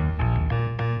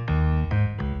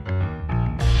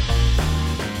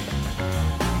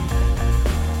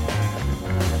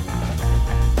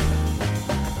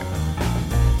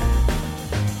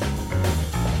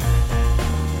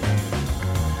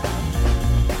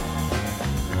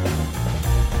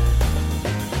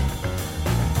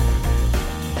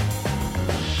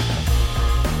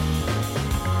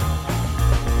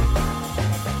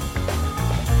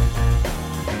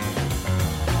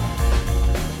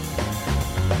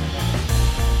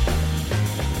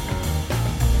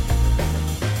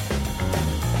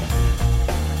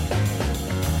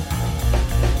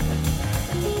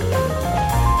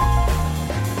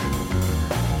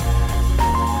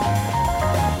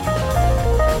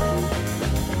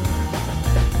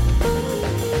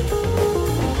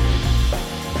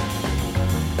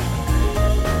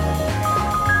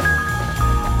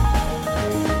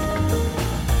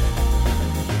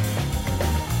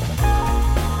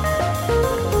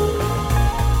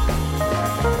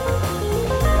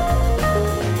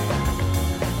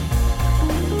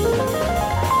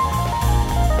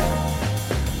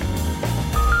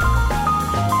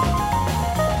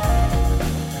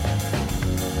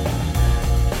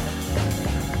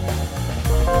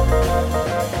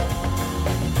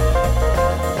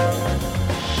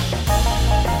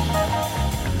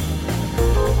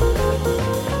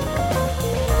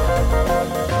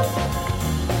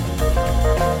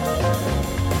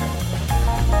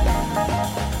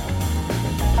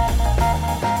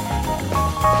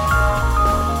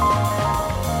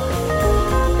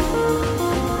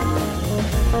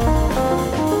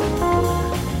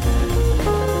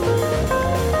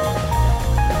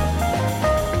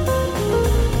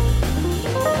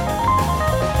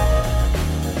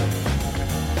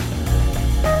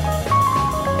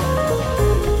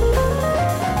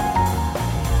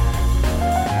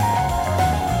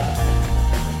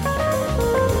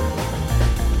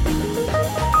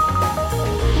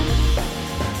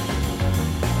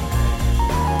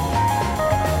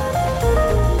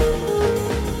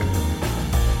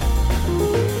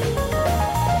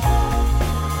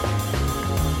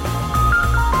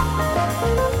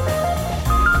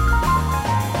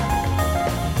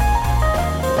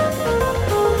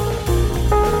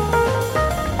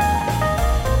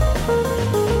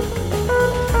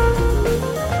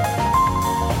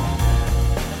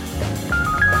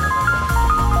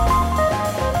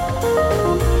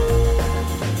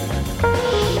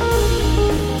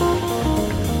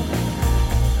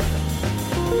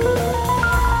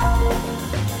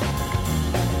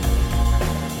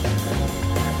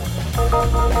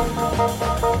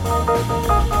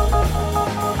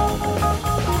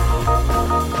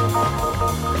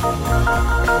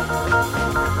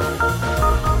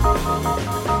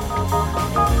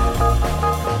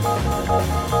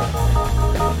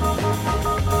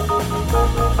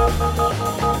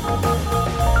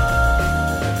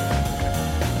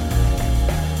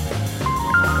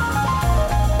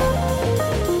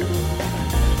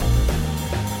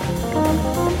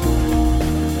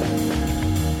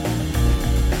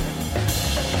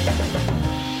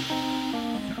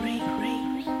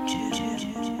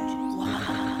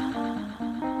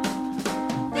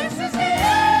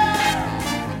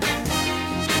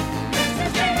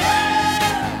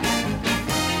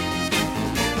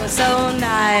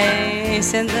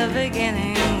 place in the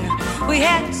beginning. We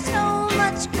had so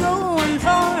much going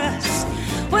for us.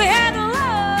 We had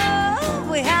love,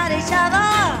 we had each other.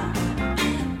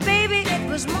 Baby, it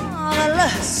was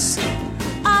marvelous.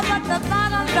 Oh, but the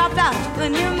bottom dropped out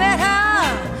when you met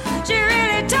her. She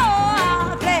really tore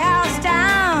our playhouse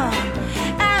down,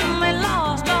 and we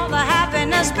lost all the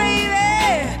happiness, baby,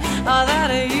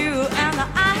 that you and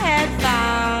I had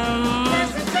found.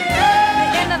 The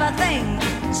end of a thing,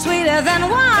 sweeter than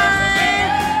wine.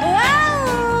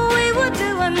 Well, we were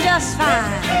doing just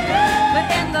fine. But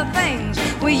in the things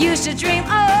we used to dream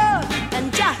of,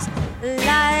 and just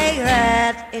like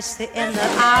that, it's the end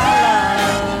of our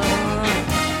love.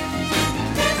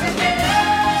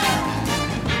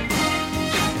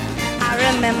 I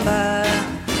remember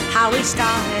how we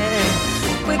started.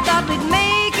 We thought we'd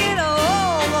make it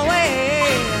all the way.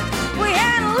 We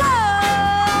had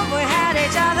love, we had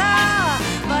each other,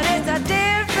 but it's a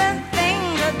different thing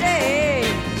today.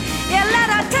 You let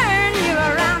her turn you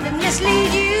around and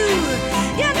mislead you.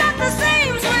 You're not the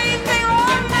same sweet thing,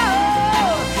 oh no.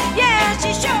 Yeah,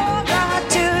 she sure got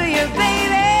to you,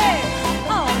 baby.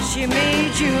 Oh, she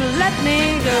made you let me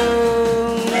go.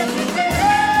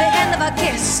 The end of a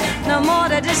kiss, no more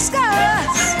to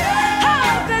discuss.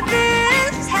 How could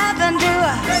this happen to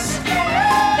us?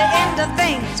 The end of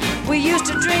things we used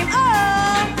to dream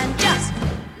of, and just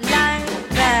like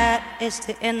that, it's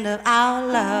the end of our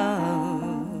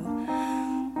love.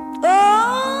 Oh,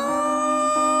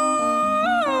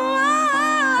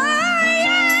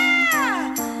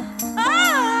 yeah. Oh,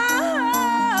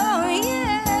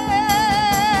 yeah.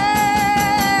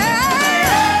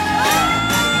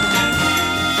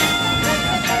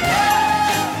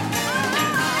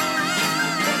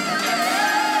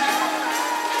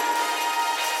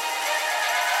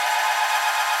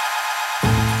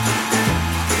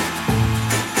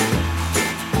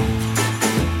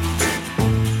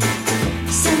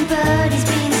 Somebody's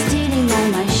been stealing all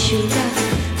my sugar.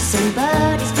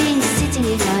 Somebody's been sitting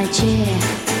in my chair.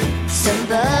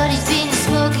 Somebody's been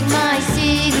smoking my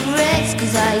cigarettes.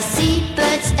 'Cause I see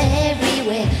birds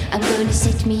everywhere. I'm gonna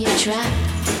set me a trap.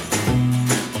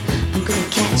 I'm gonna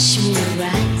catch me a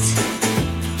rat.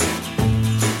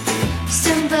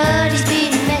 Somebody's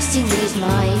been messing with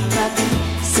my puppy.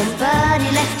 Somebody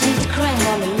left it crying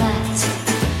on the mat.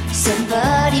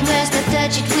 Somebody must have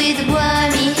touched it with a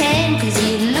wormy hand. 'Cause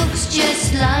he looks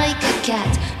just like a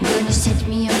cat. I'm gonna set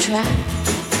me a trap.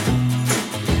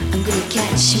 I'm gonna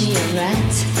catch me a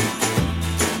rat.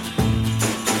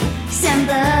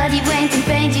 Somebody went and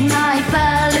painted my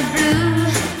parlor blue.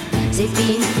 They've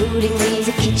been fooling with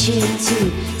the kitchen too.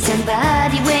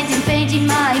 Somebody went and painted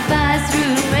my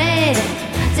bathroom red.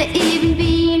 They've even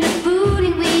been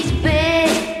fooling with the bed.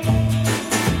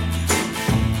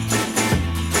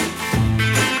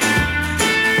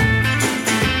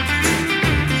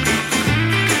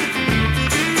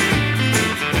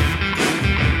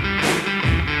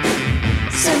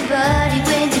 Somebody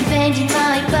went and painted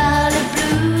my parlor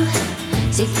blue.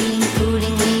 They've been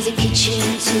fooling with the kitchen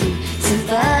too.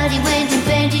 Somebody went and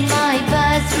painted my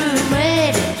bathroom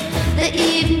red. They've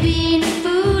even been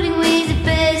fooling with the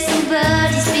bed.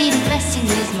 Somebody's been messing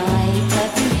with my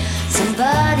puppy.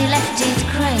 Somebody left it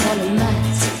crying on the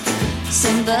mat.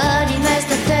 Somebody must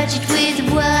have touched it with a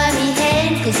wormy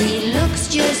hand. 'Cause he looks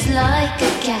just like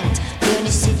a cat.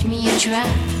 Gonna set me a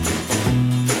trap.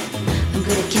 I'm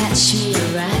gonna catch me a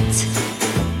rat.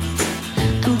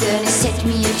 I'm gonna set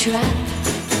me a trap.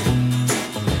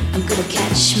 I'm gonna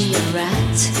catch me a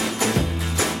rat.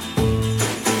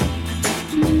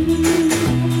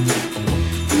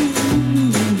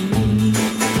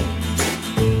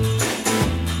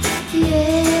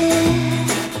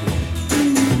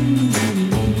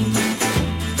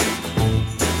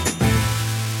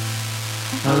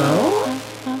 Hello?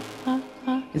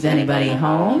 Is anybody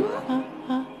home?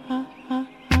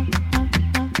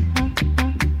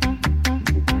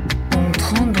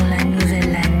 Entrons dans la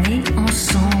nouvelle année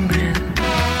ensemble.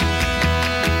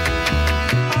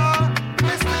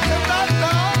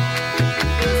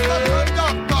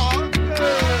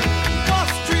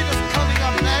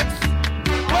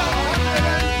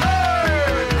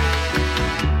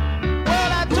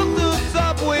 Well, I took the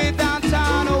subway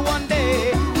downtown one day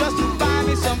just to find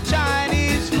me some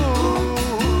Chinese food.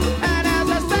 And as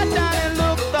I sat down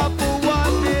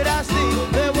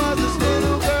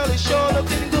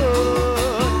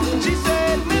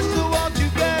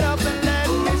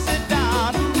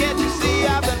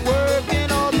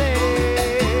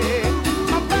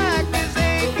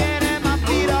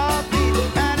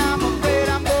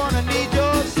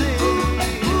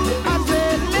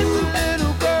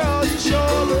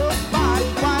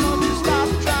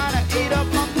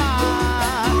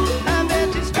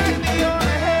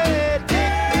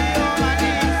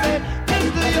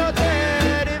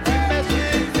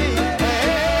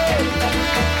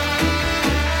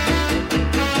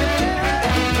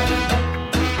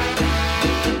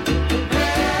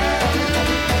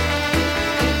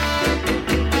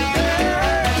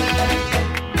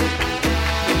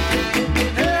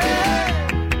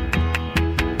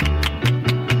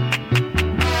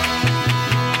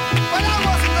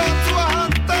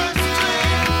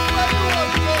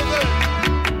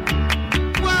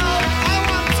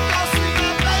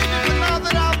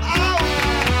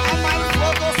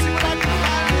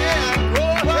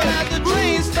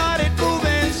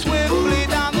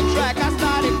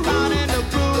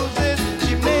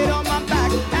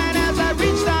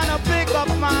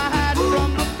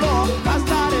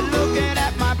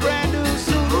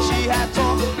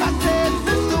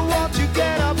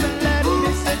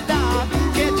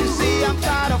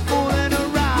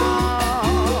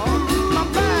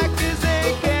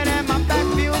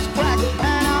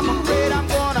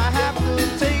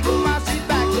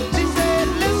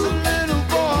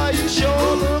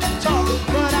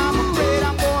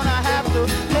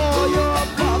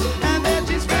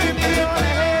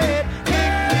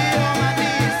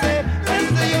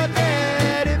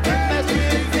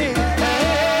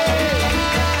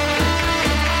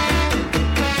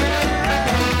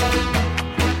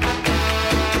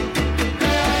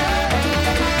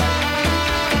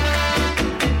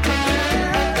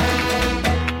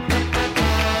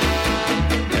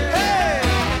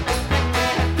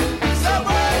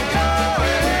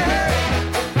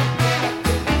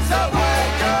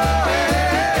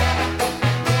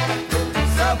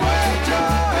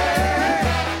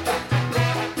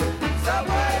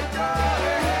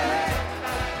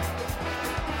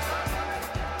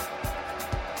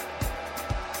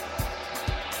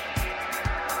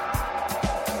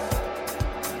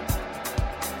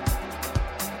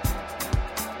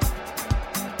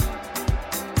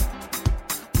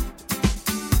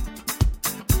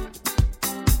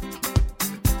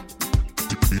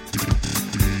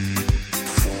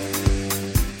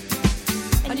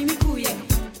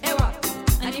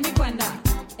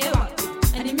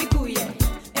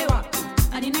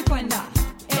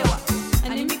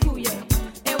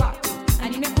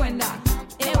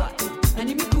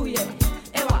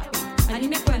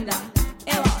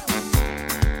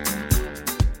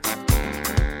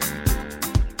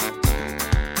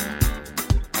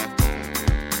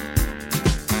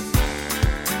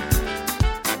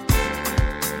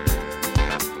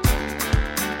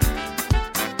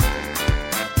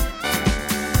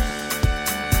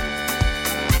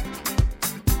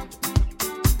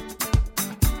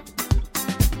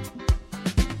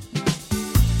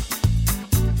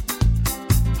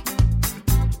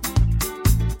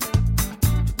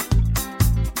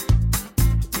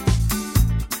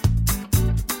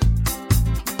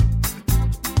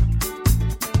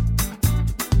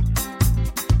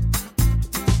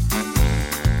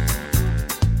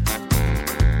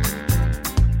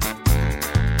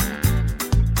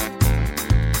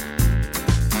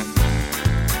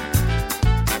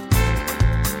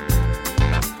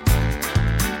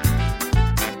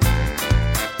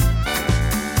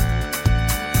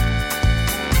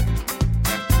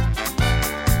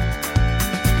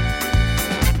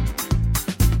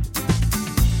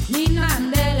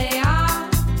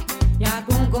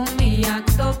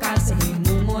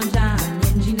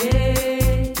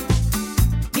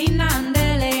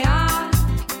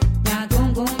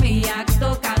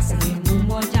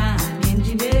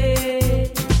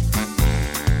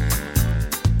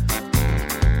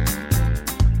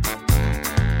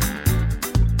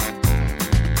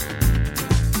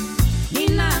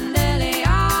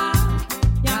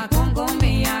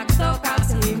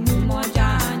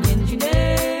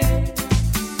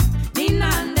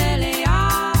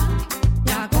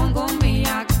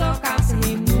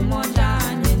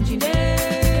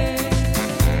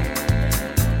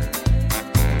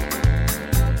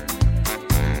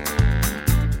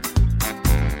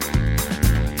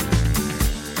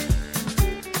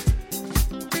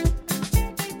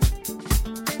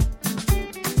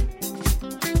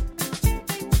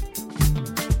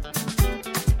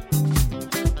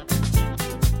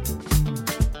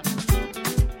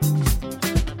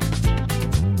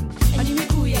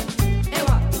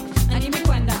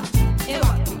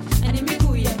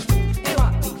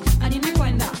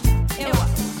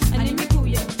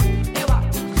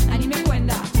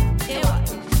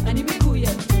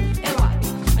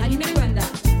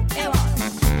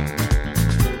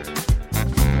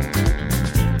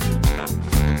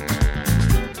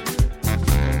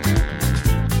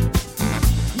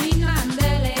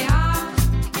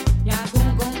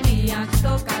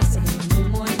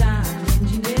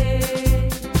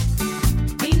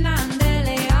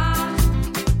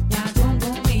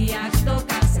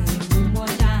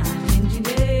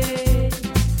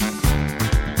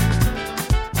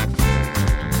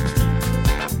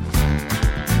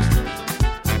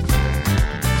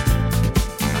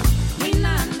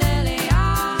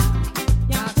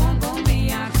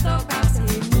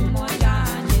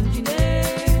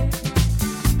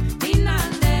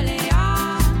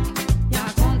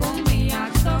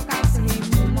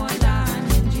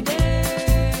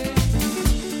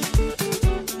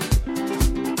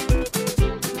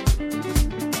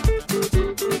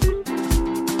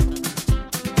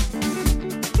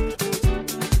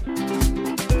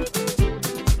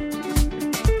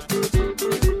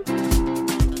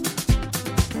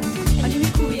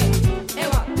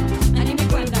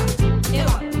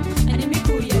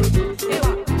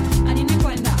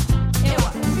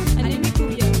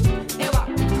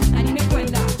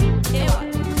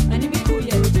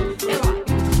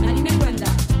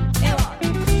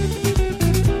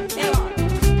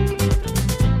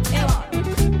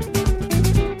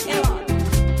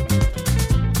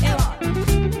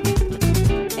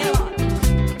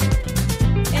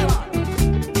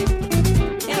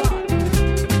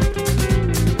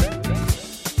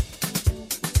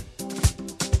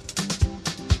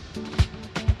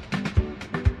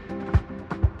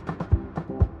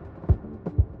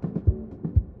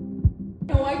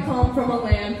come from a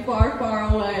land far,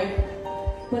 far away.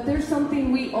 But there's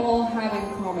something we all have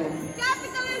in common.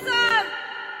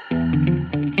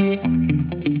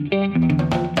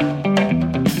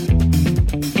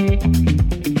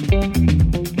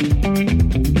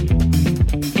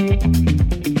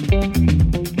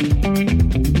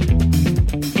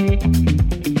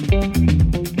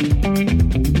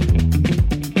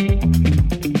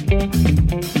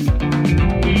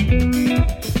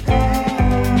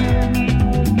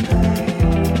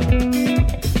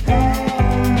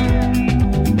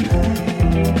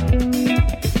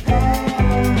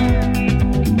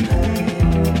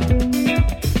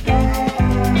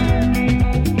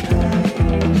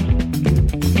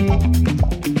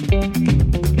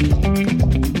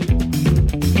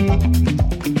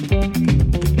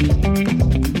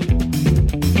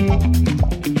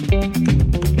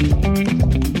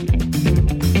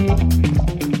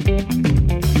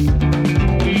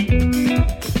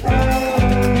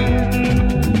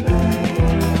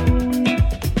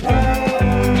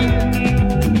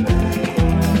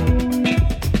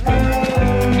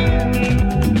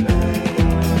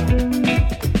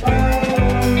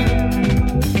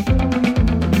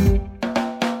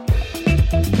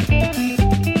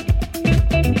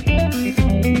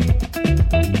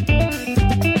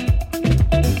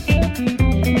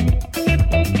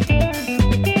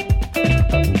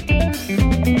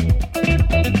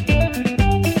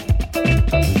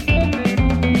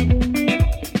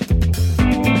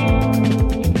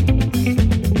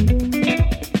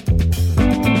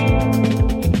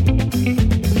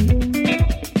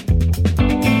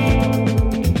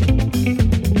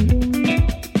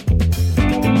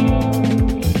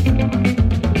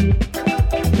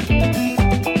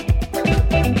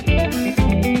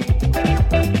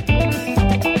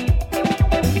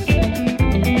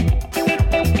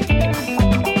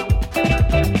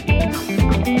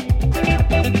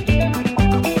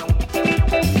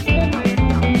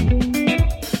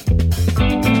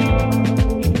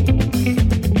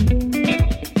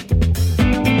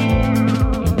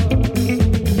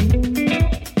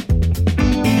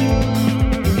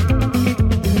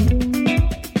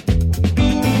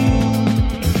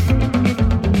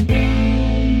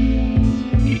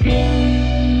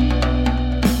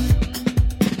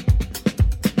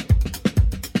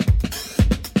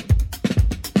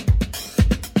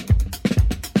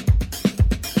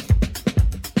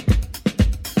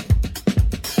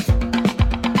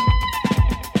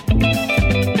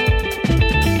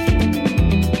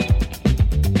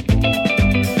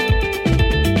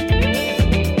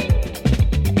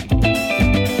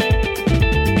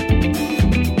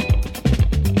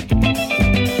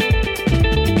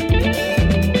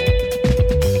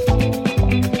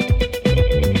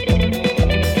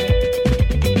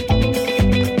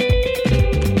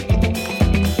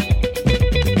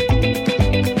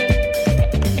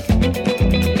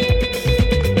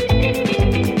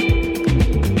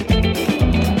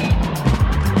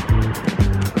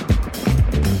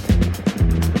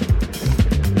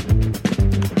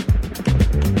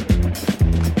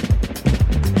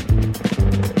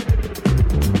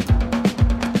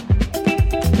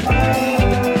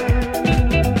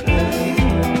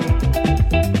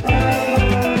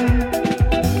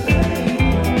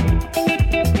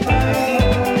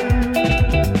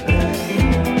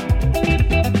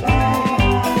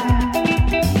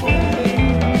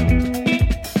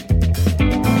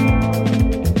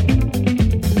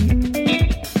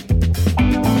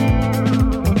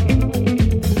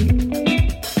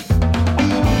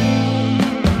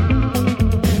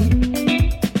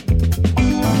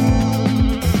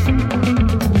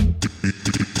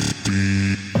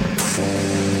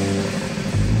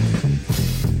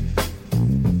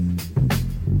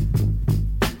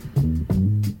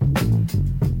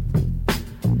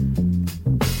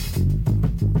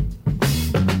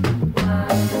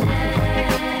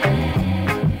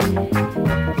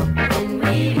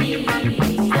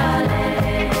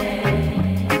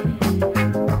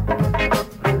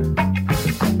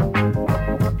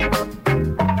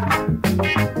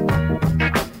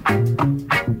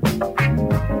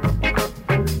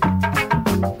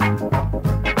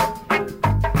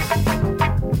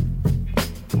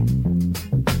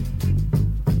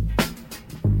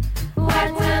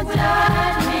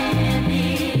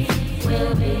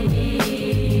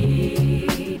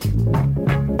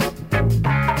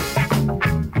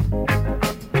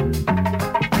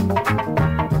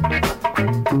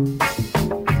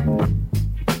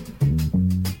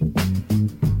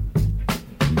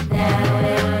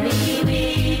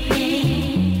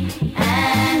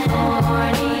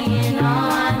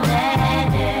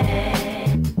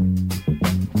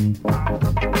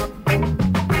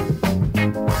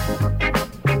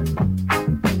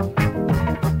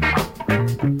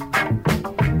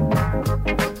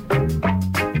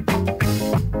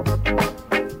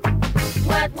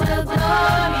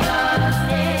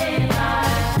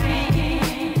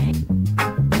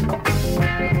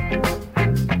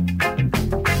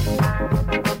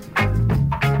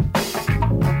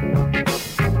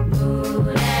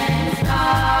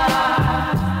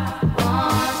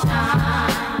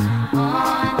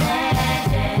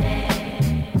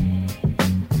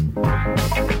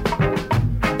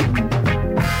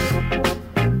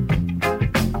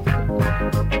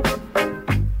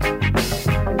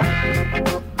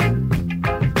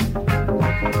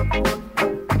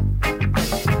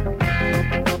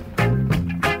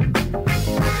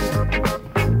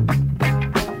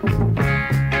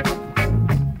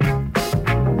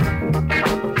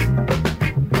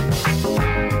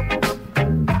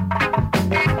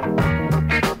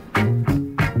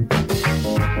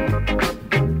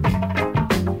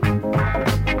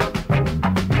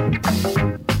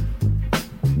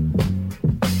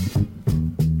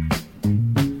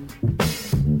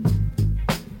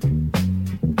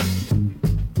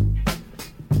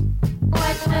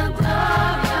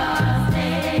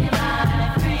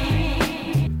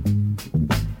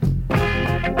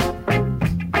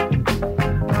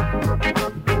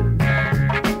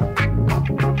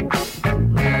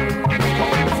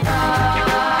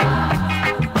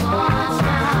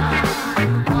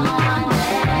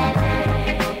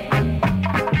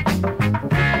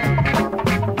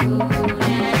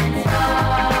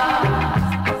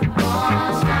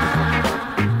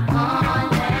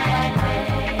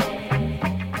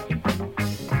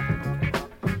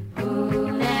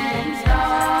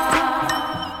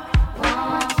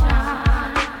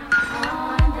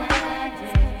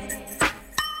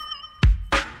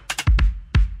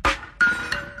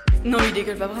 Non, il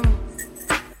dégueule pas vraiment.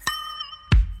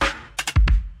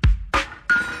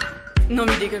 Non,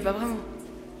 mais il dégueule pas vraiment.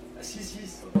 Ah, si.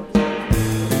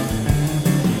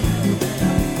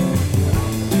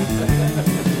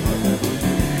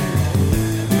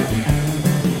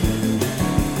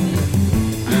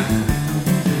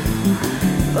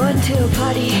 Went to a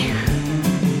party.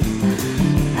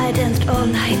 I danced all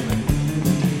night.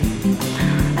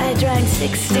 I drank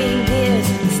 16 beers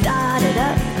and started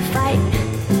up a fight.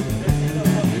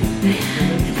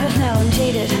 But now I'm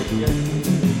jaded.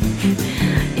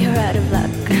 You're out of luck.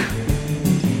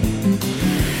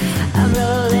 I'm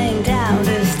rolling down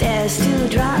the stairs, too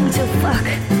drunk to fuck.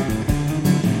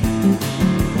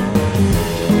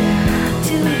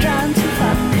 Too drunk to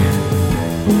fuck.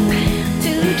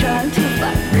 Too drunk to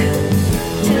fuck.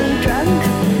 Too drunk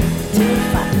to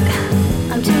fuck.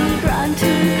 I'm too drunk,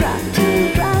 too drunk,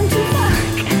 too drunk to fuck.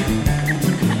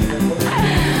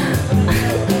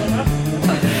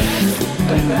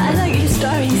 I like your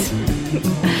stories.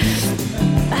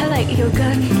 I like your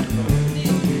gun.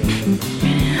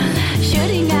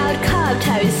 Shooting out cop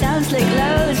tires sounds like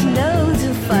loads and loads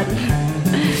of fun.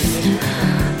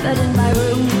 But in my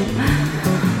room,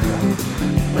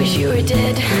 wish you were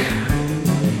dead.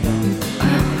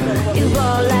 You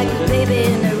roll like a baby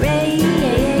in a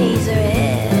razor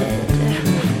head.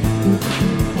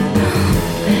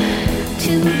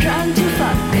 Too drunk to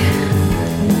fuck.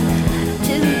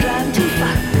 Too drunk to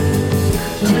fuck.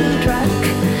 Too drunk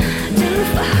to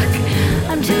fuck.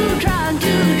 I'm too drunk,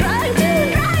 too drunk,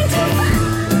 too drunk to fuck.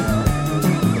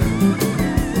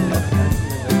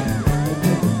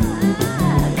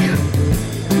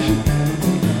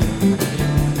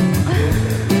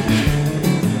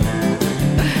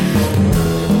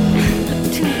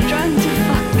 Too drunk to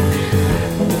fuck.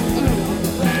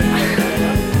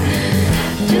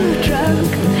 Too drunk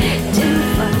to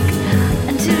fuck.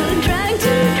 I'm too drunk, too drunk, too drunk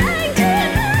to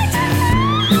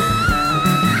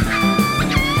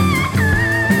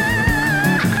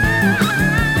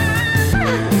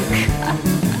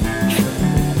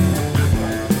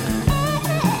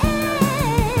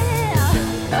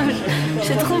Je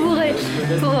suis trop bourrée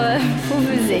pour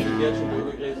buzzer.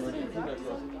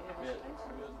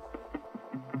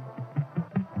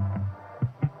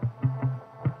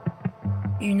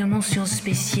 Une mention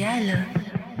spéciale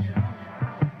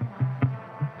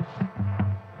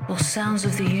pour Sounds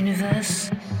of the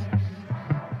Universe,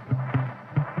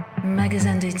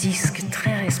 magasin de disques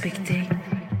très respecté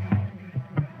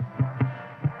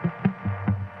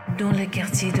dans le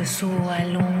quartier de Soho à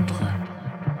Londres.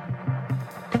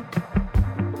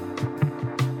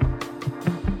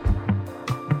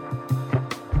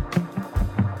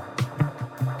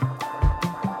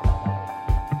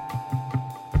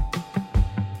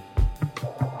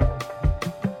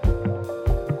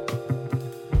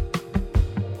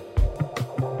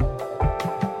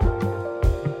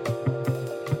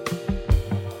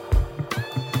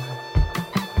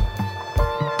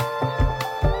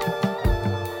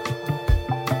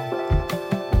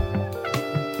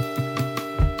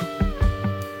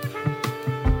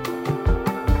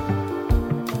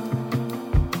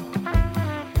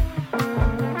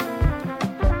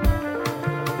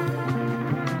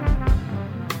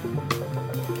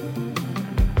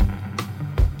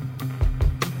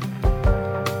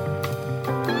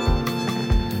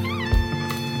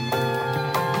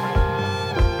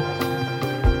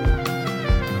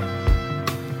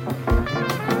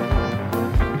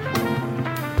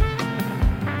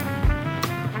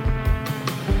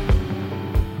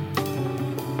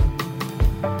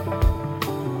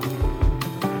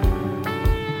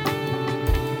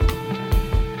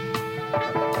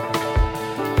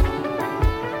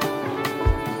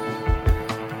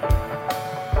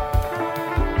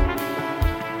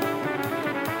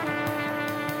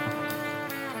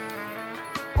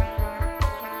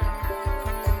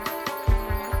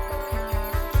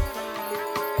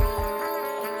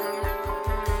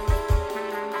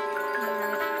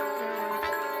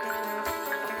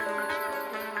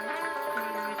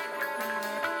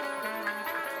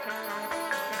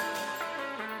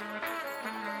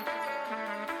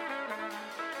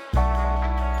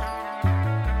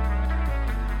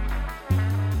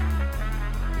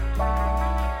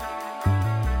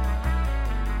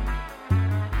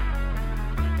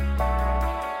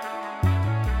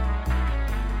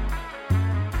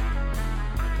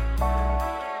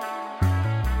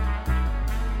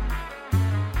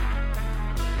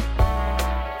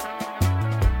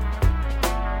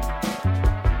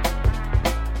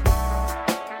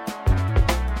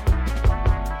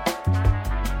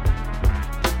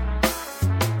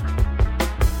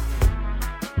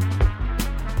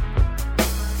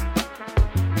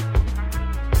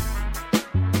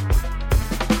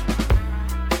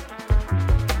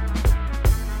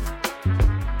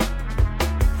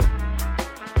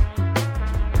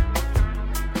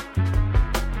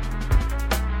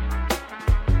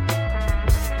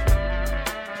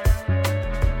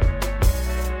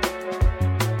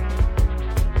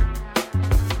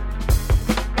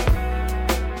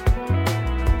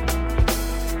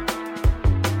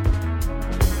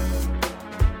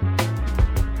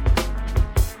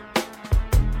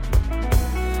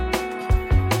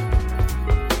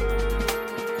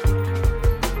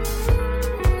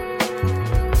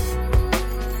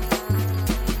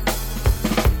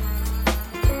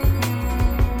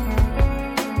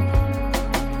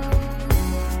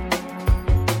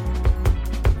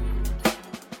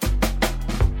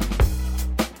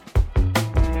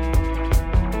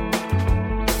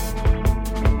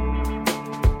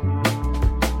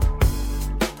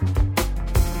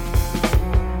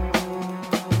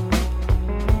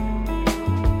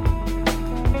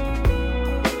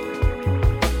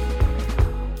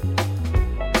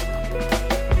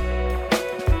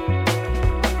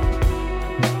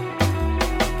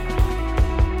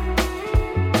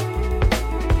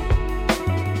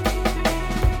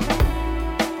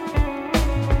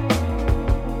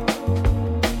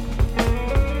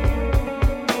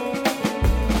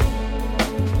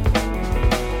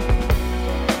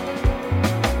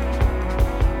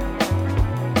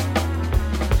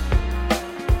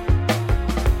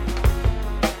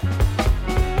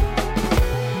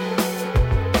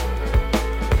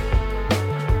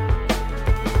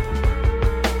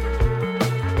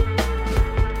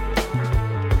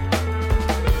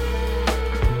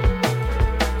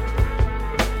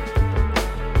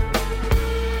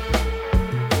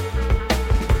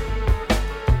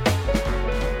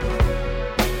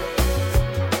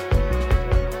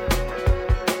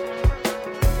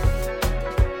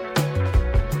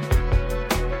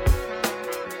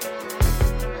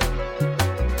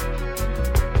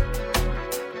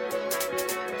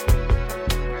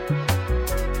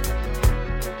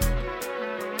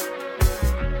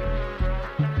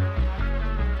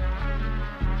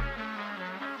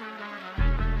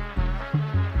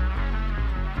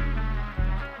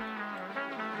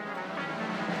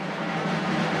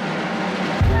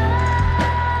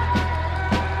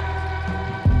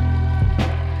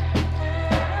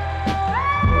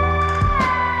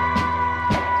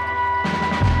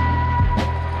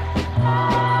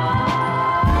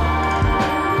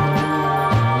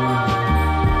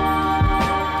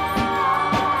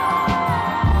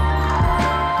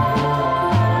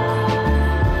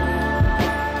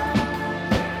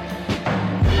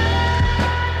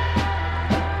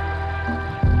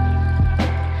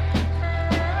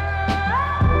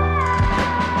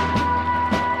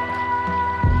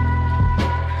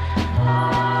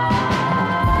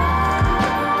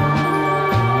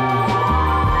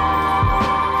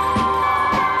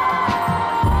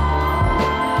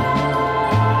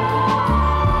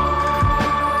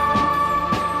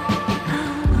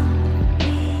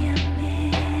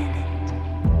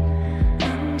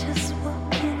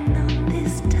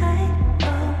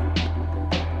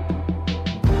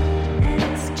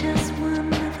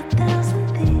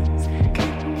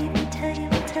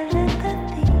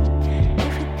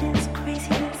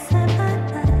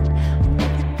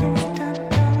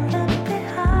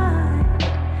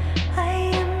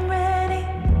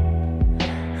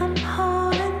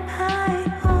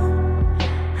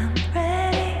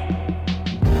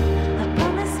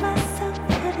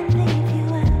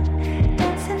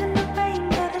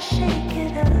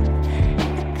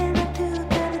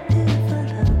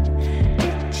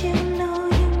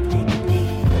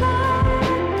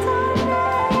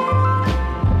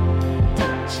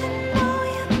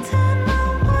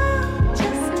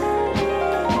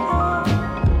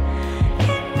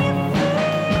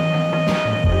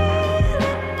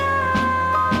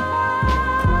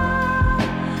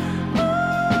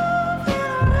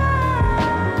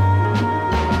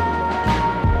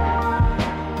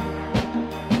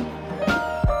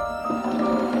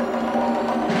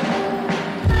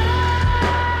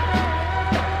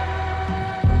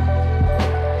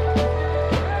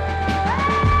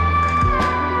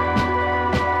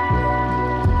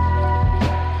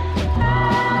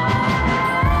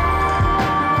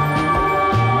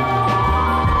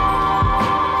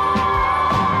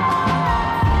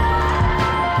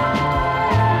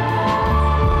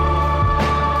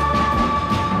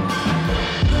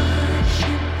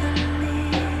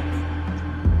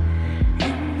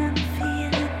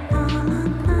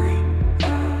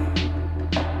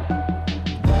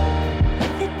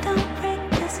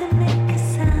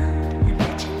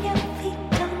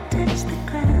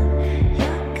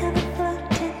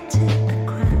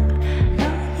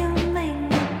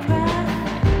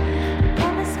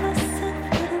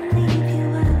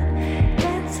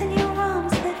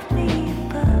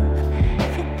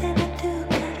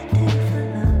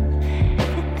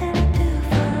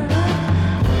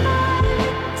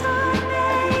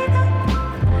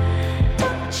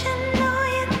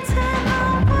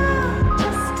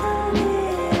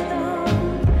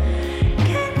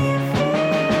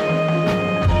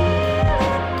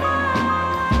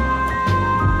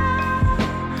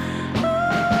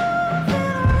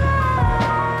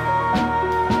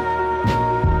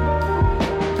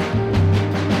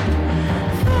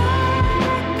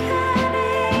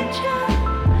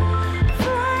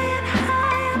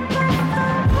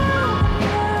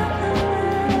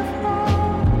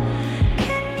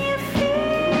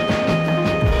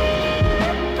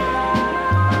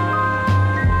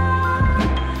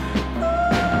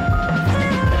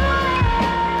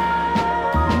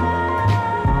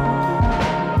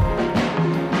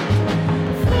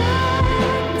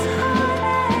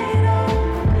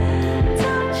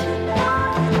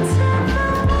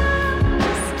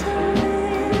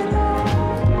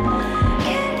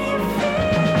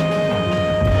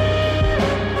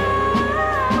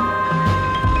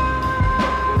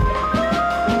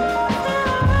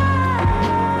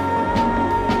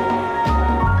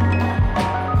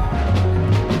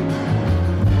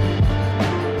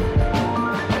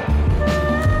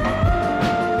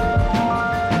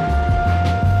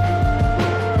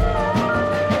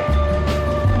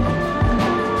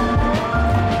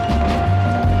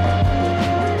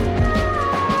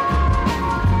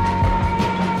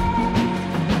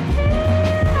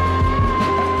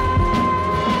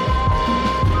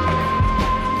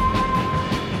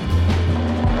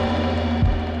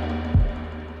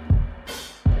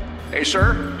 Hey,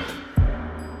 sir.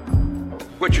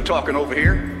 Quit your talking over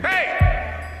here.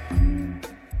 Hey!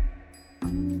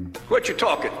 Quit your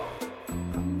talking.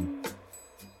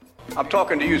 I'm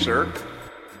talking to you, sir.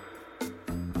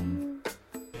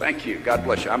 Thank you. God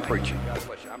bless you. I'm preaching. God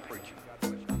bless you. I'm preaching.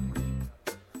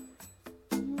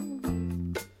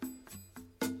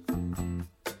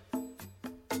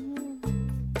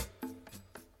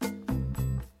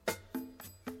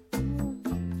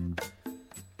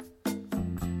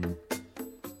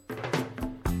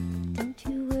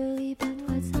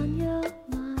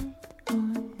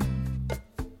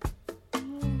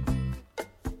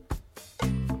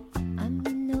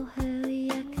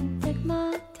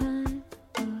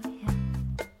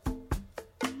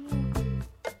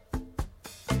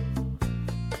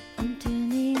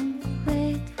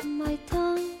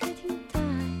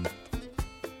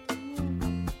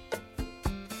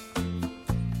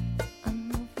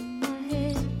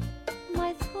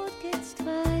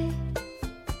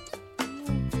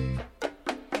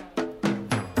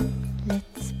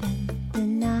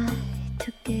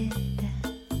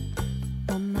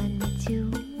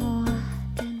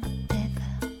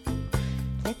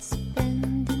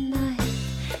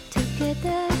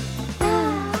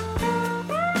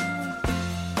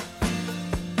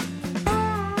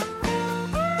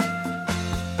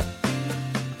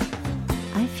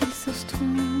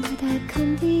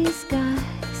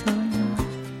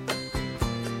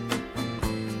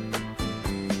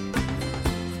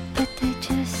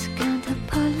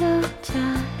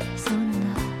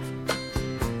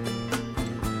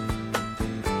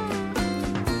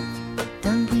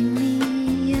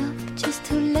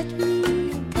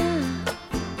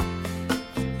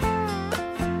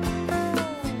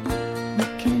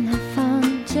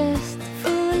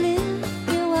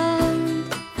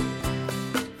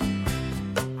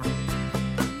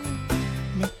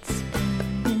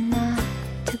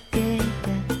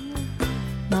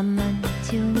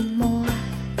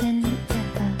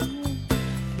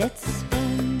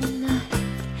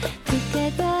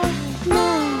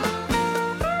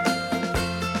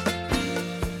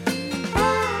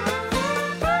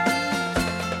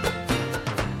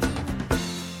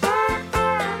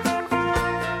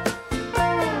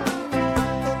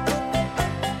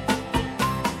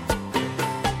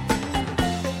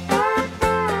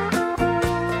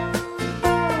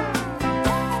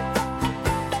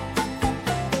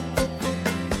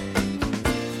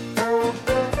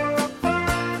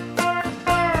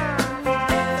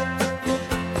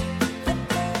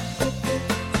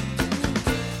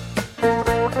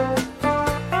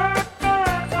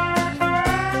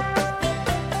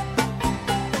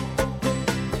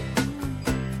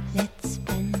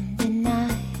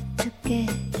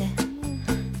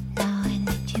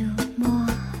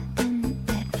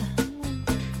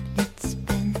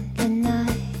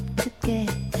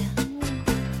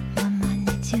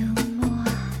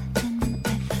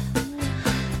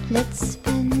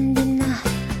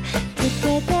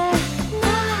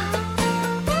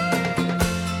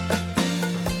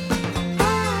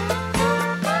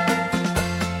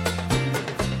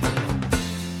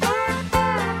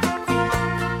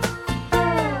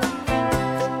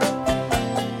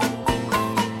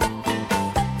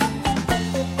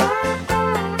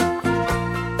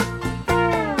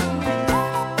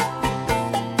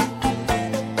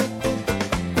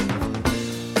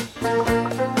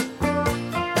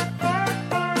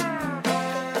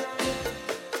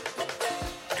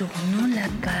 Tournons la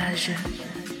page.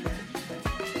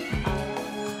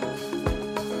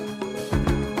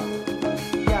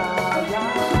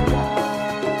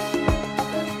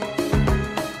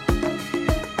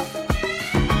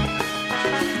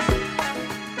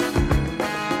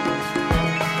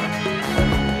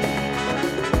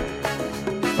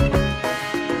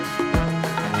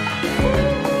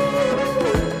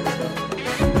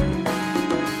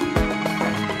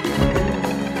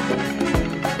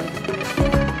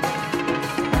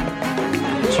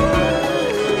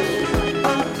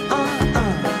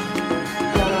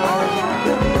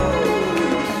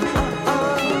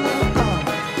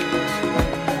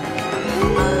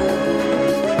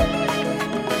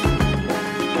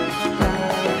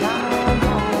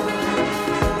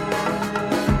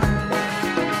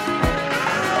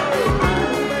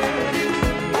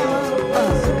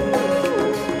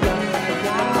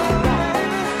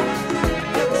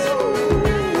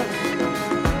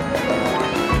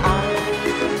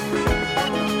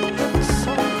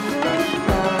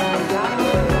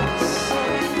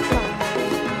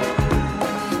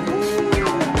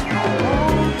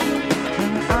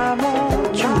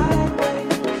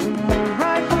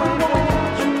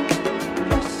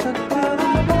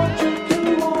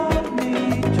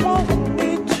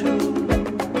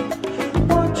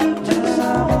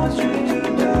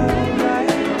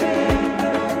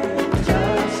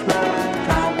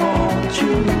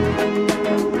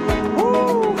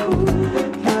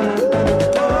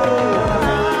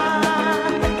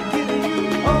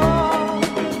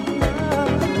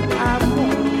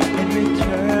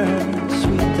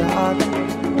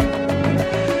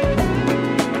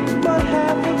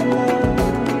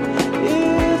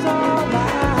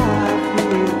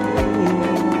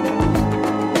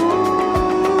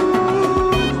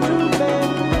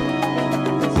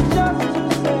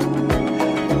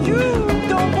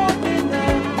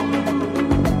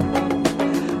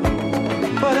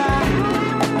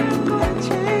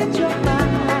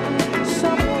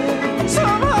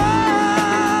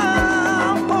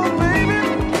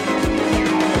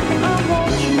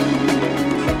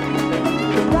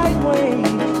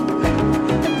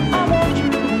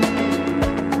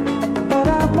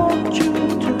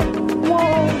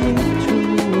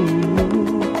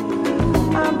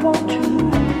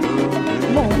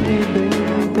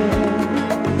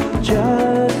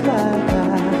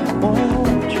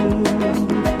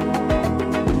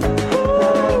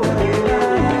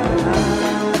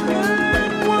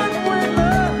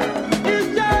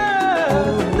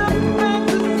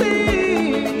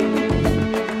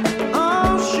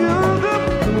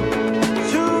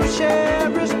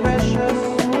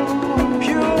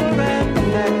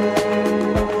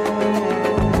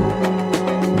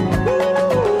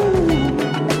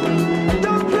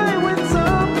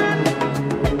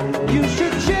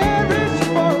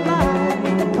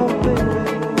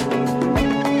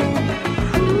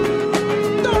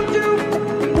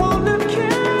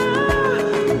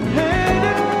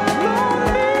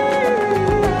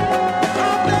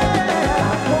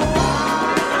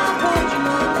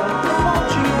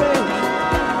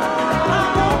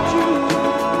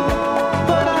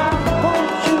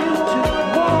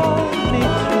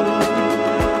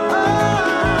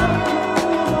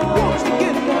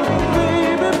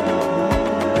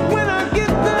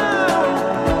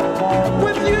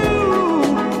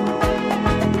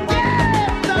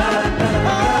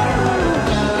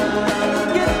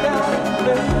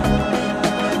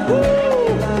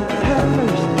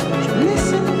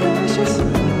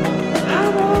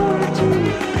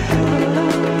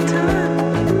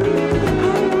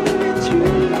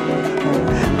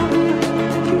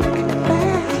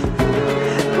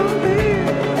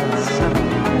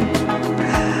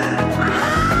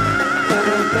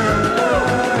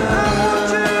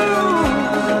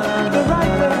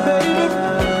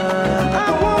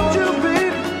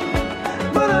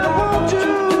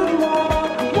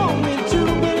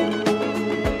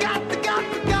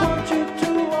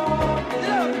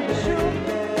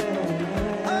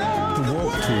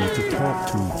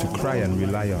 talk to cry and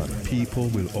rely on, people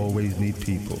will always need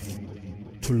people.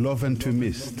 To love and to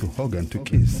miss, to hug and to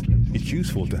kiss, it's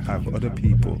useful to have other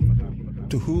people.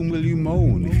 To whom will you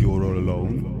moan if you're all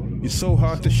alone? It's so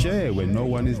hard to share when no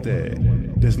one is there.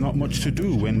 There's not much to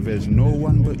do when there's no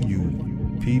one but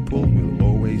you. People will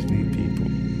always need people.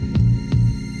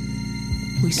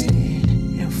 We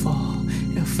stand and fall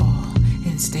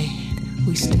and stand.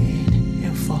 We stand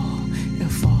and fall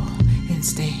and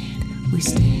stand. We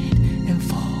stand and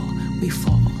fall, we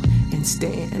fall and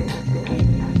stand.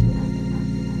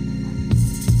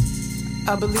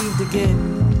 I believed again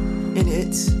in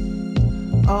it,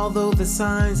 although the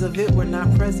signs of it were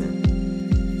not present,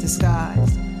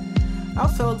 disguised. I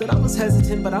felt that I was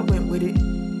hesitant, but I went with it.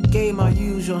 Gave my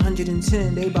usual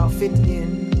 110, they about 50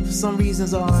 in. For some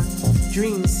reasons our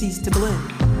dreams ceased to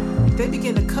blend. They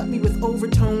began to cut me with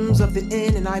overtones of the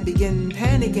end, and I began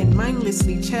panicking,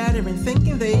 mindlessly chattering,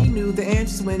 thinking they knew the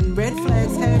answers when red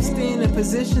flags half stand in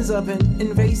positions of an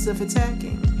invasive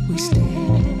attacking. We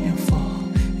stand and fall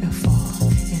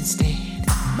and stand.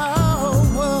 My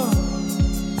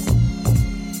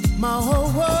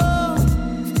whole world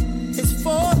is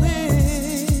falling.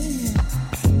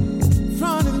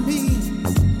 Front of me.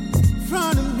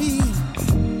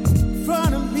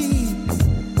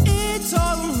 It's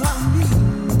all around me.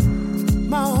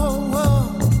 My whole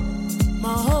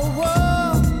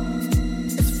world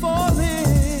is falling.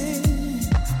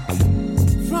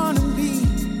 Front of me.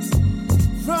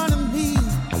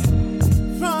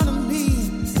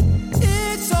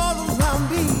 It's all around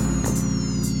me.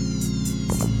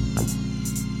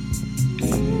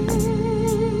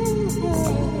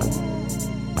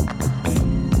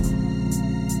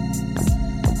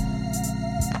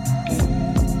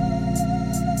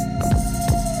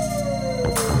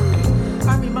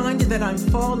 That I'm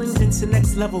falling into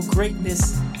next level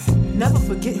greatness. Never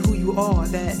forget who you are,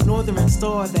 that northern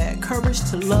star, that courage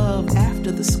to love after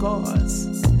the scars.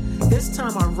 This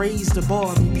time I raised the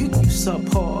bar, rebuke you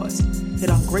subpars,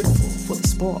 and I'm grateful for the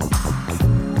spark.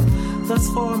 Thus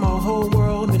far my whole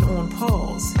world been on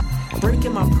pause,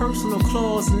 breaking my personal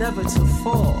claws never to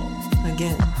fall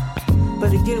again.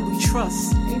 But again we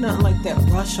trust, ain't nothing like that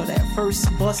rush or that first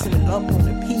busting it up on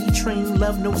the P train.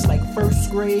 Love notes like first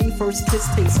grade, first kiss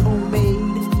tastes homemade.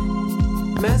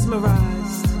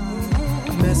 Mesmerized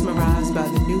by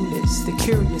the newness, the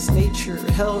curious nature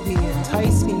held me,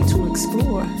 enticed me to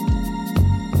explore.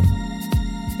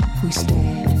 We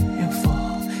stand and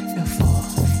fall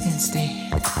and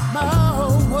stand. My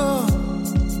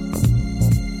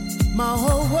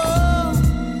whole world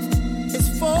is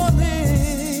falling.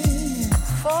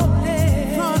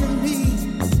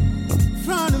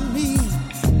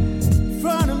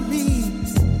 Front of me,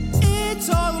 it's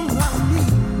all around me.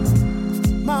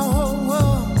 My whole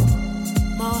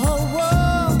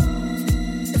world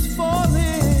is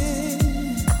falling.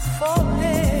 Front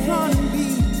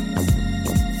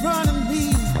of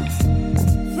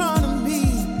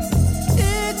me,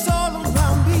 it's all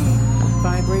around me.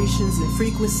 Vibrations and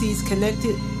frequencies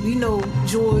connected. We know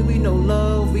joy, we know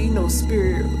love, we know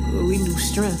spirit, we know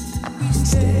strength. We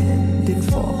stand and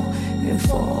fall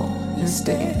and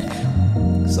stand.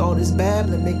 Cause all this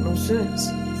babbling make no sense.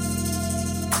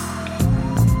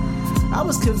 I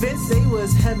was convinced they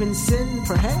was heaven sent.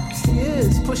 Perhaps he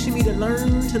is pushing me to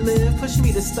learn to live, pushing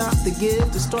me to stop the give,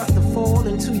 to start to fall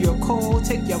into your call.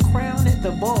 Take your crown at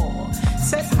the ball.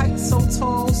 Set heights so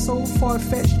tall, so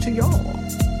far-fetched to y'all.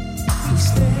 We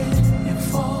stand and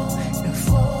fall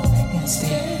and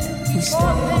stand. We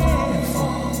stand and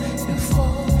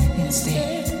fall and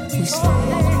stand. We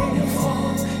stand and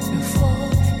fall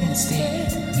and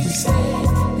stand. We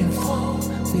stand and fall,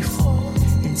 we fall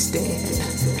and stand.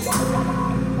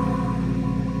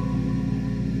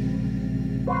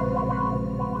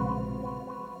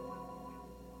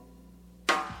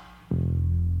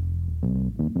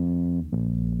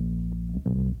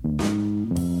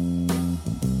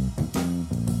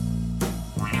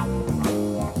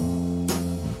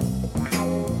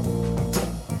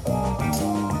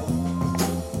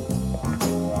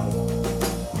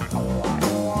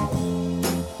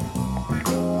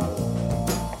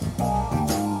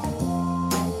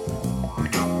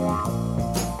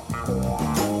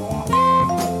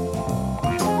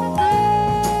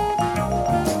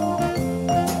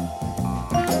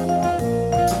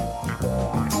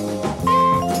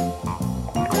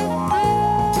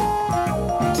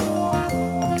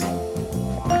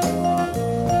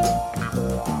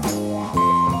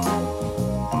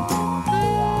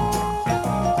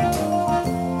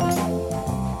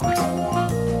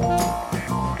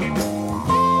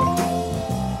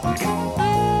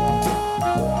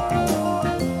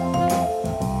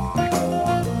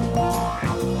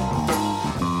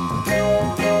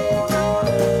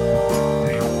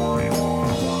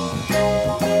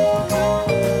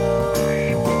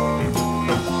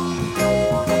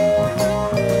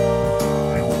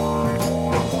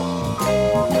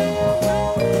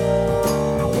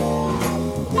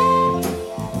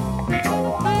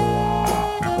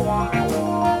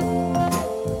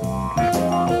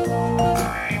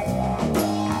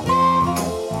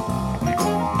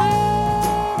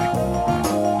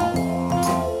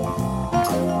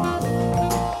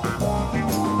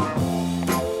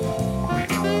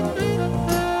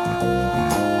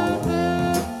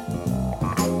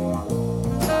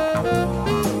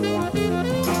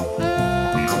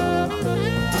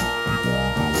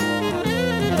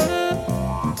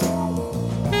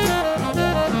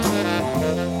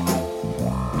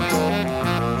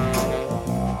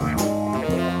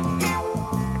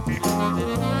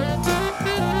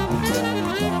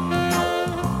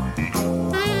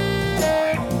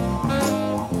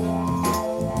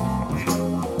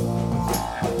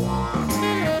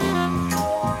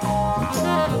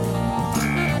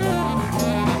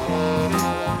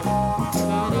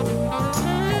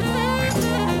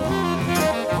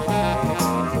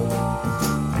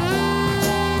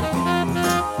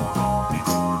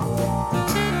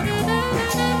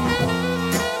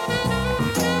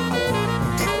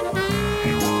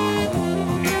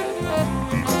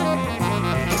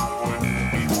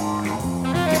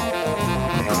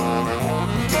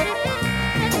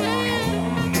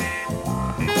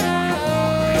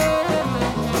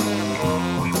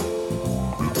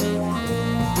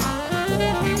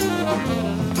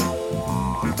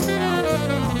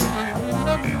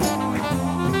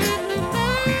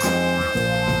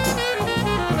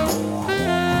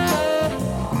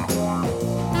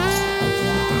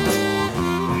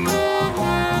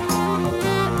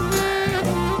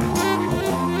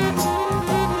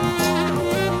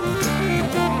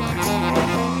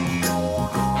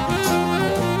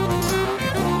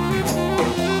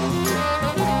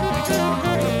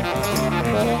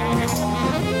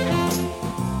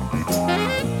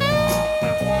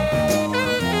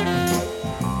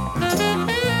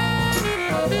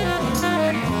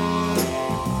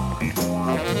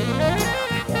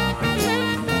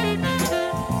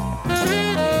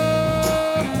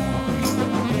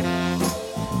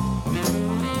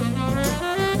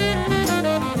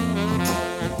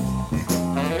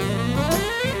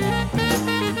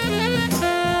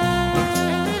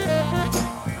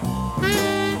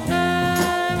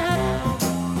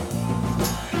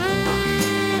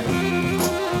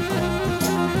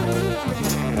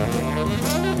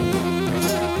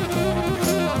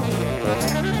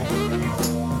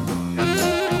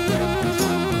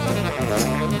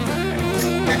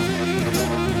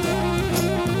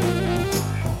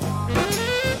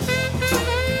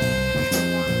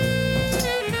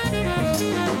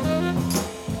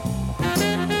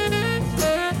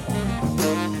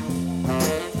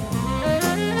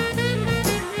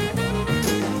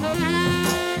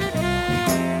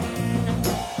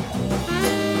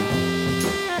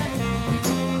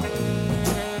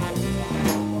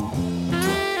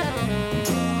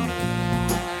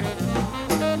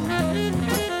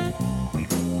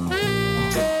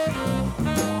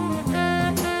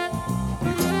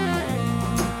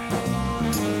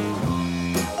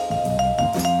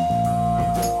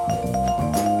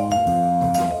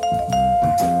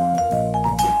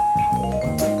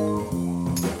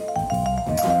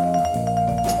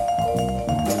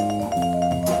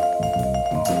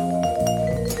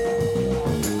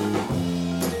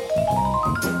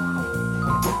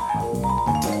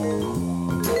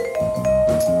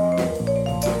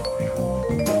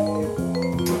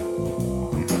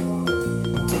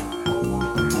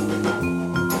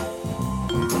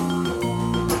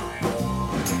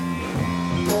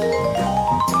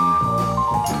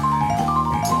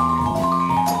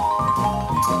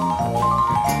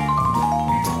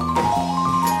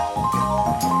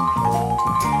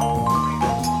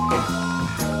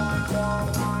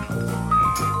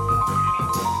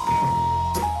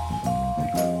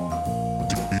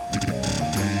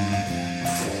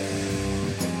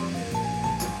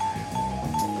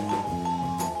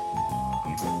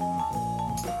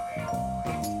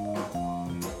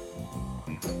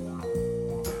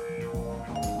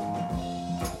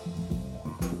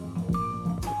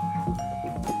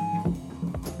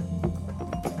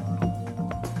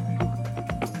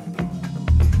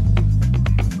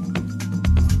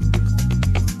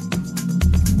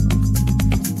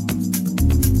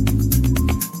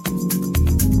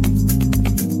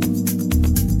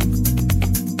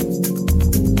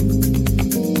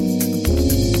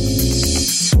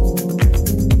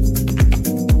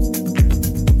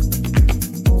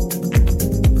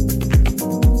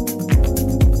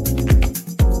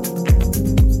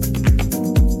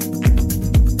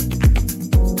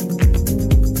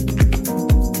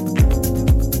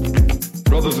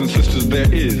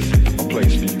 there is a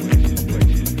place for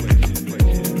you.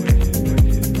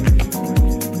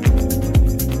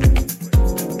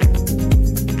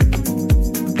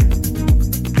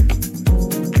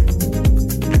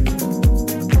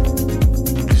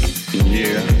 And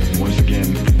here, once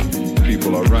again,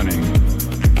 people are running.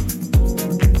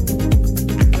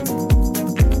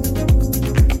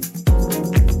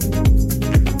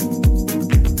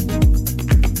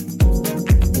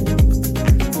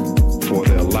 For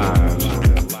their lives.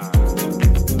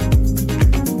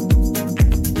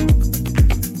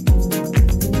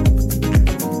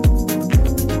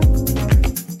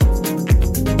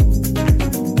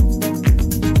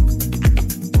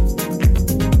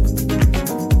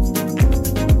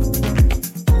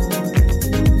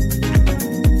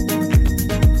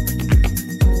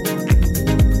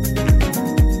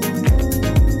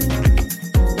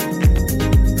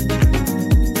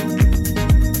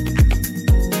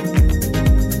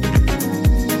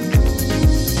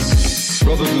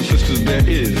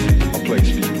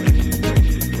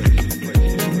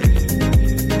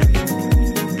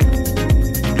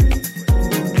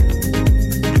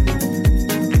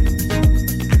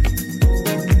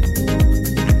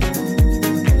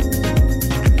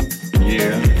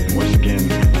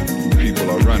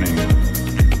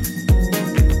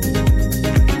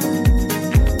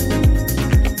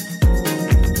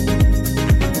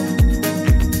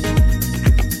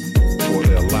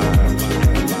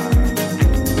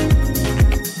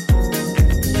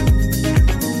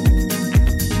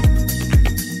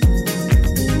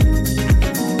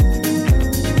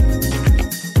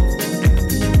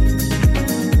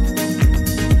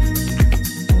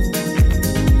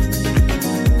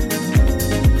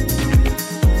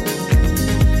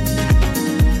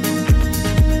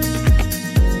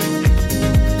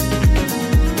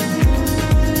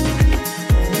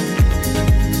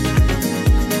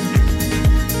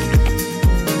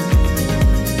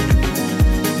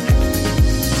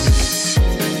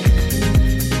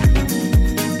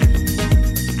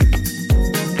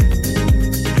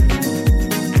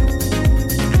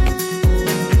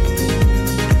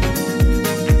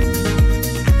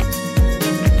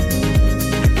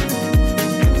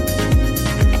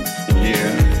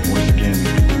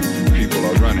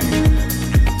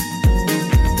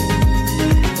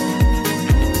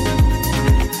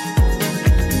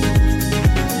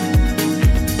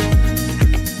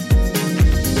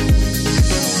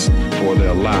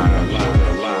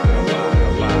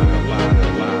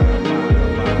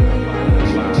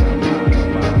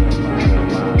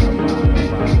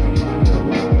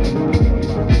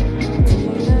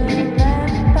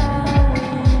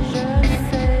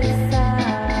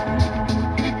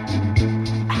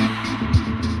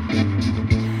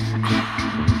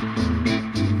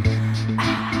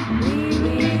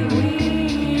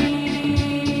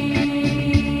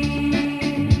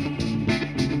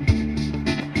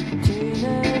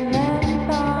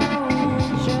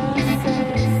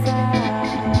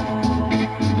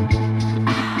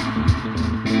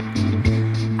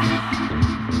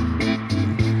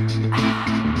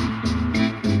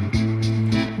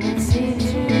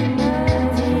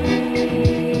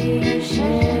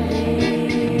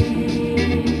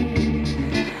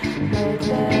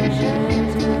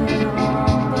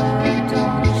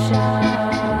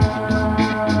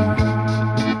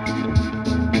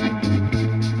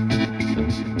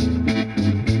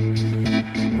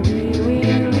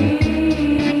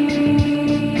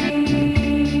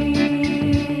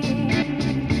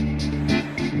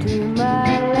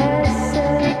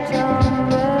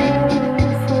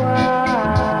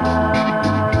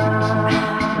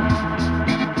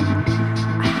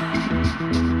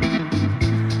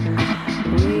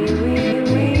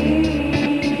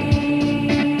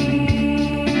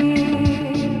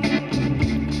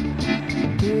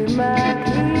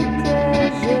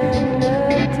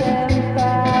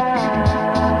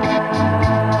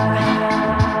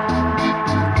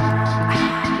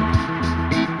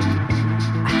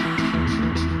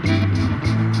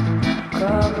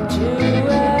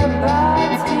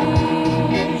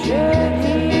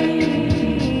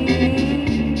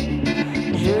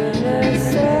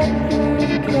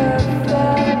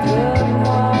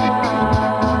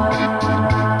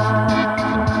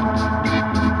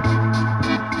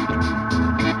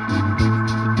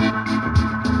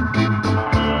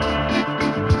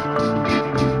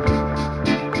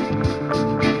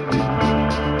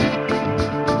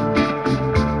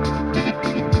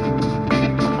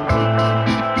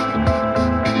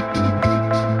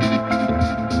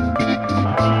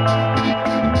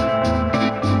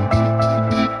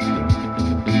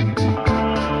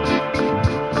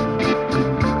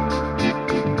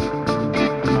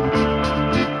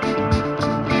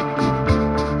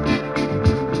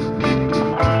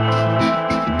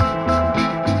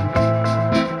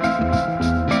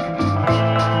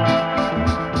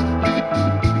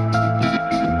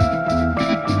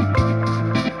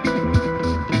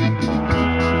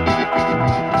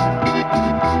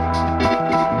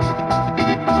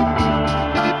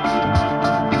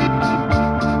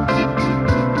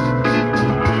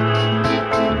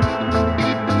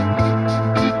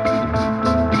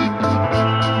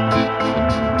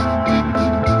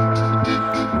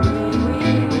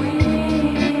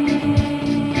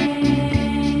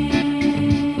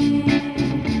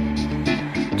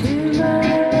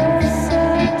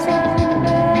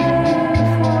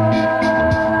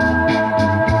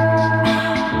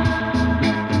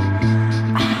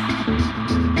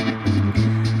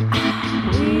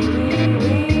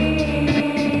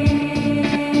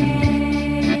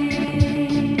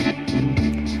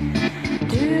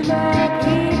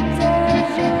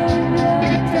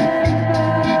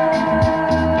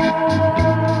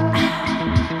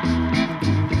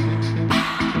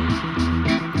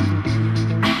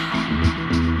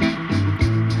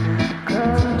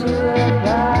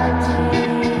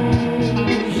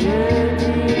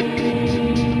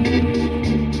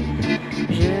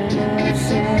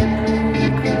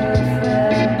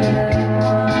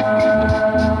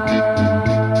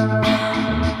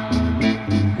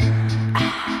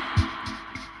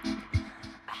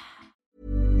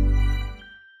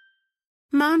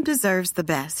 deserves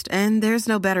the best, and there's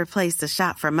no better place to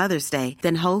shop for Mother's Day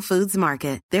than Whole Foods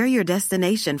Market. They're your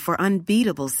destination for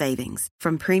unbeatable savings,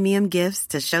 from premium gifts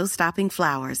to show-stopping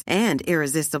flowers and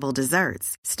irresistible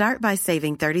desserts. Start by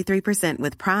saving 33%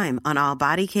 with Prime on all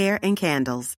body care and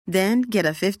candles. Then get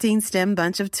a 15-stem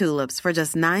bunch of tulips for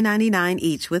just $9.99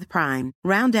 each with Prime.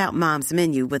 Round out Mom's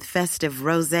menu with festive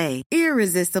rosé,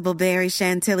 irresistible berry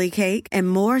chantilly cake, and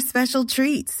more special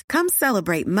treats. Come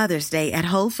celebrate Mother's Day at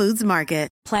Whole Foods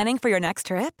Market. Planning for your next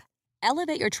trip?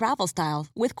 Elevate your travel style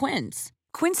with Quince.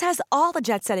 Quince has all the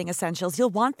jet-setting essentials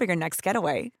you'll want for your next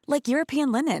getaway, like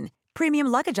European linen, premium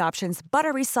luggage options,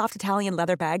 buttery soft Italian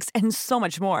leather bags, and so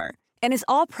much more. And is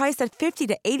all priced at 50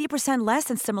 to 80% less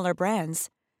than similar brands.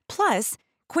 Plus,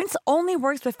 Quince only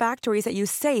works with factories that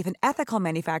use safe and ethical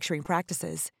manufacturing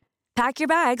practices. Pack your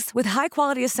bags with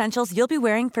high-quality essentials you'll be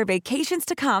wearing for vacations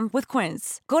to come with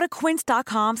Quince. Go to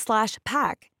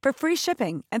quince.com/pack for free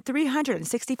shipping and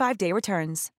 365-day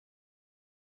returns.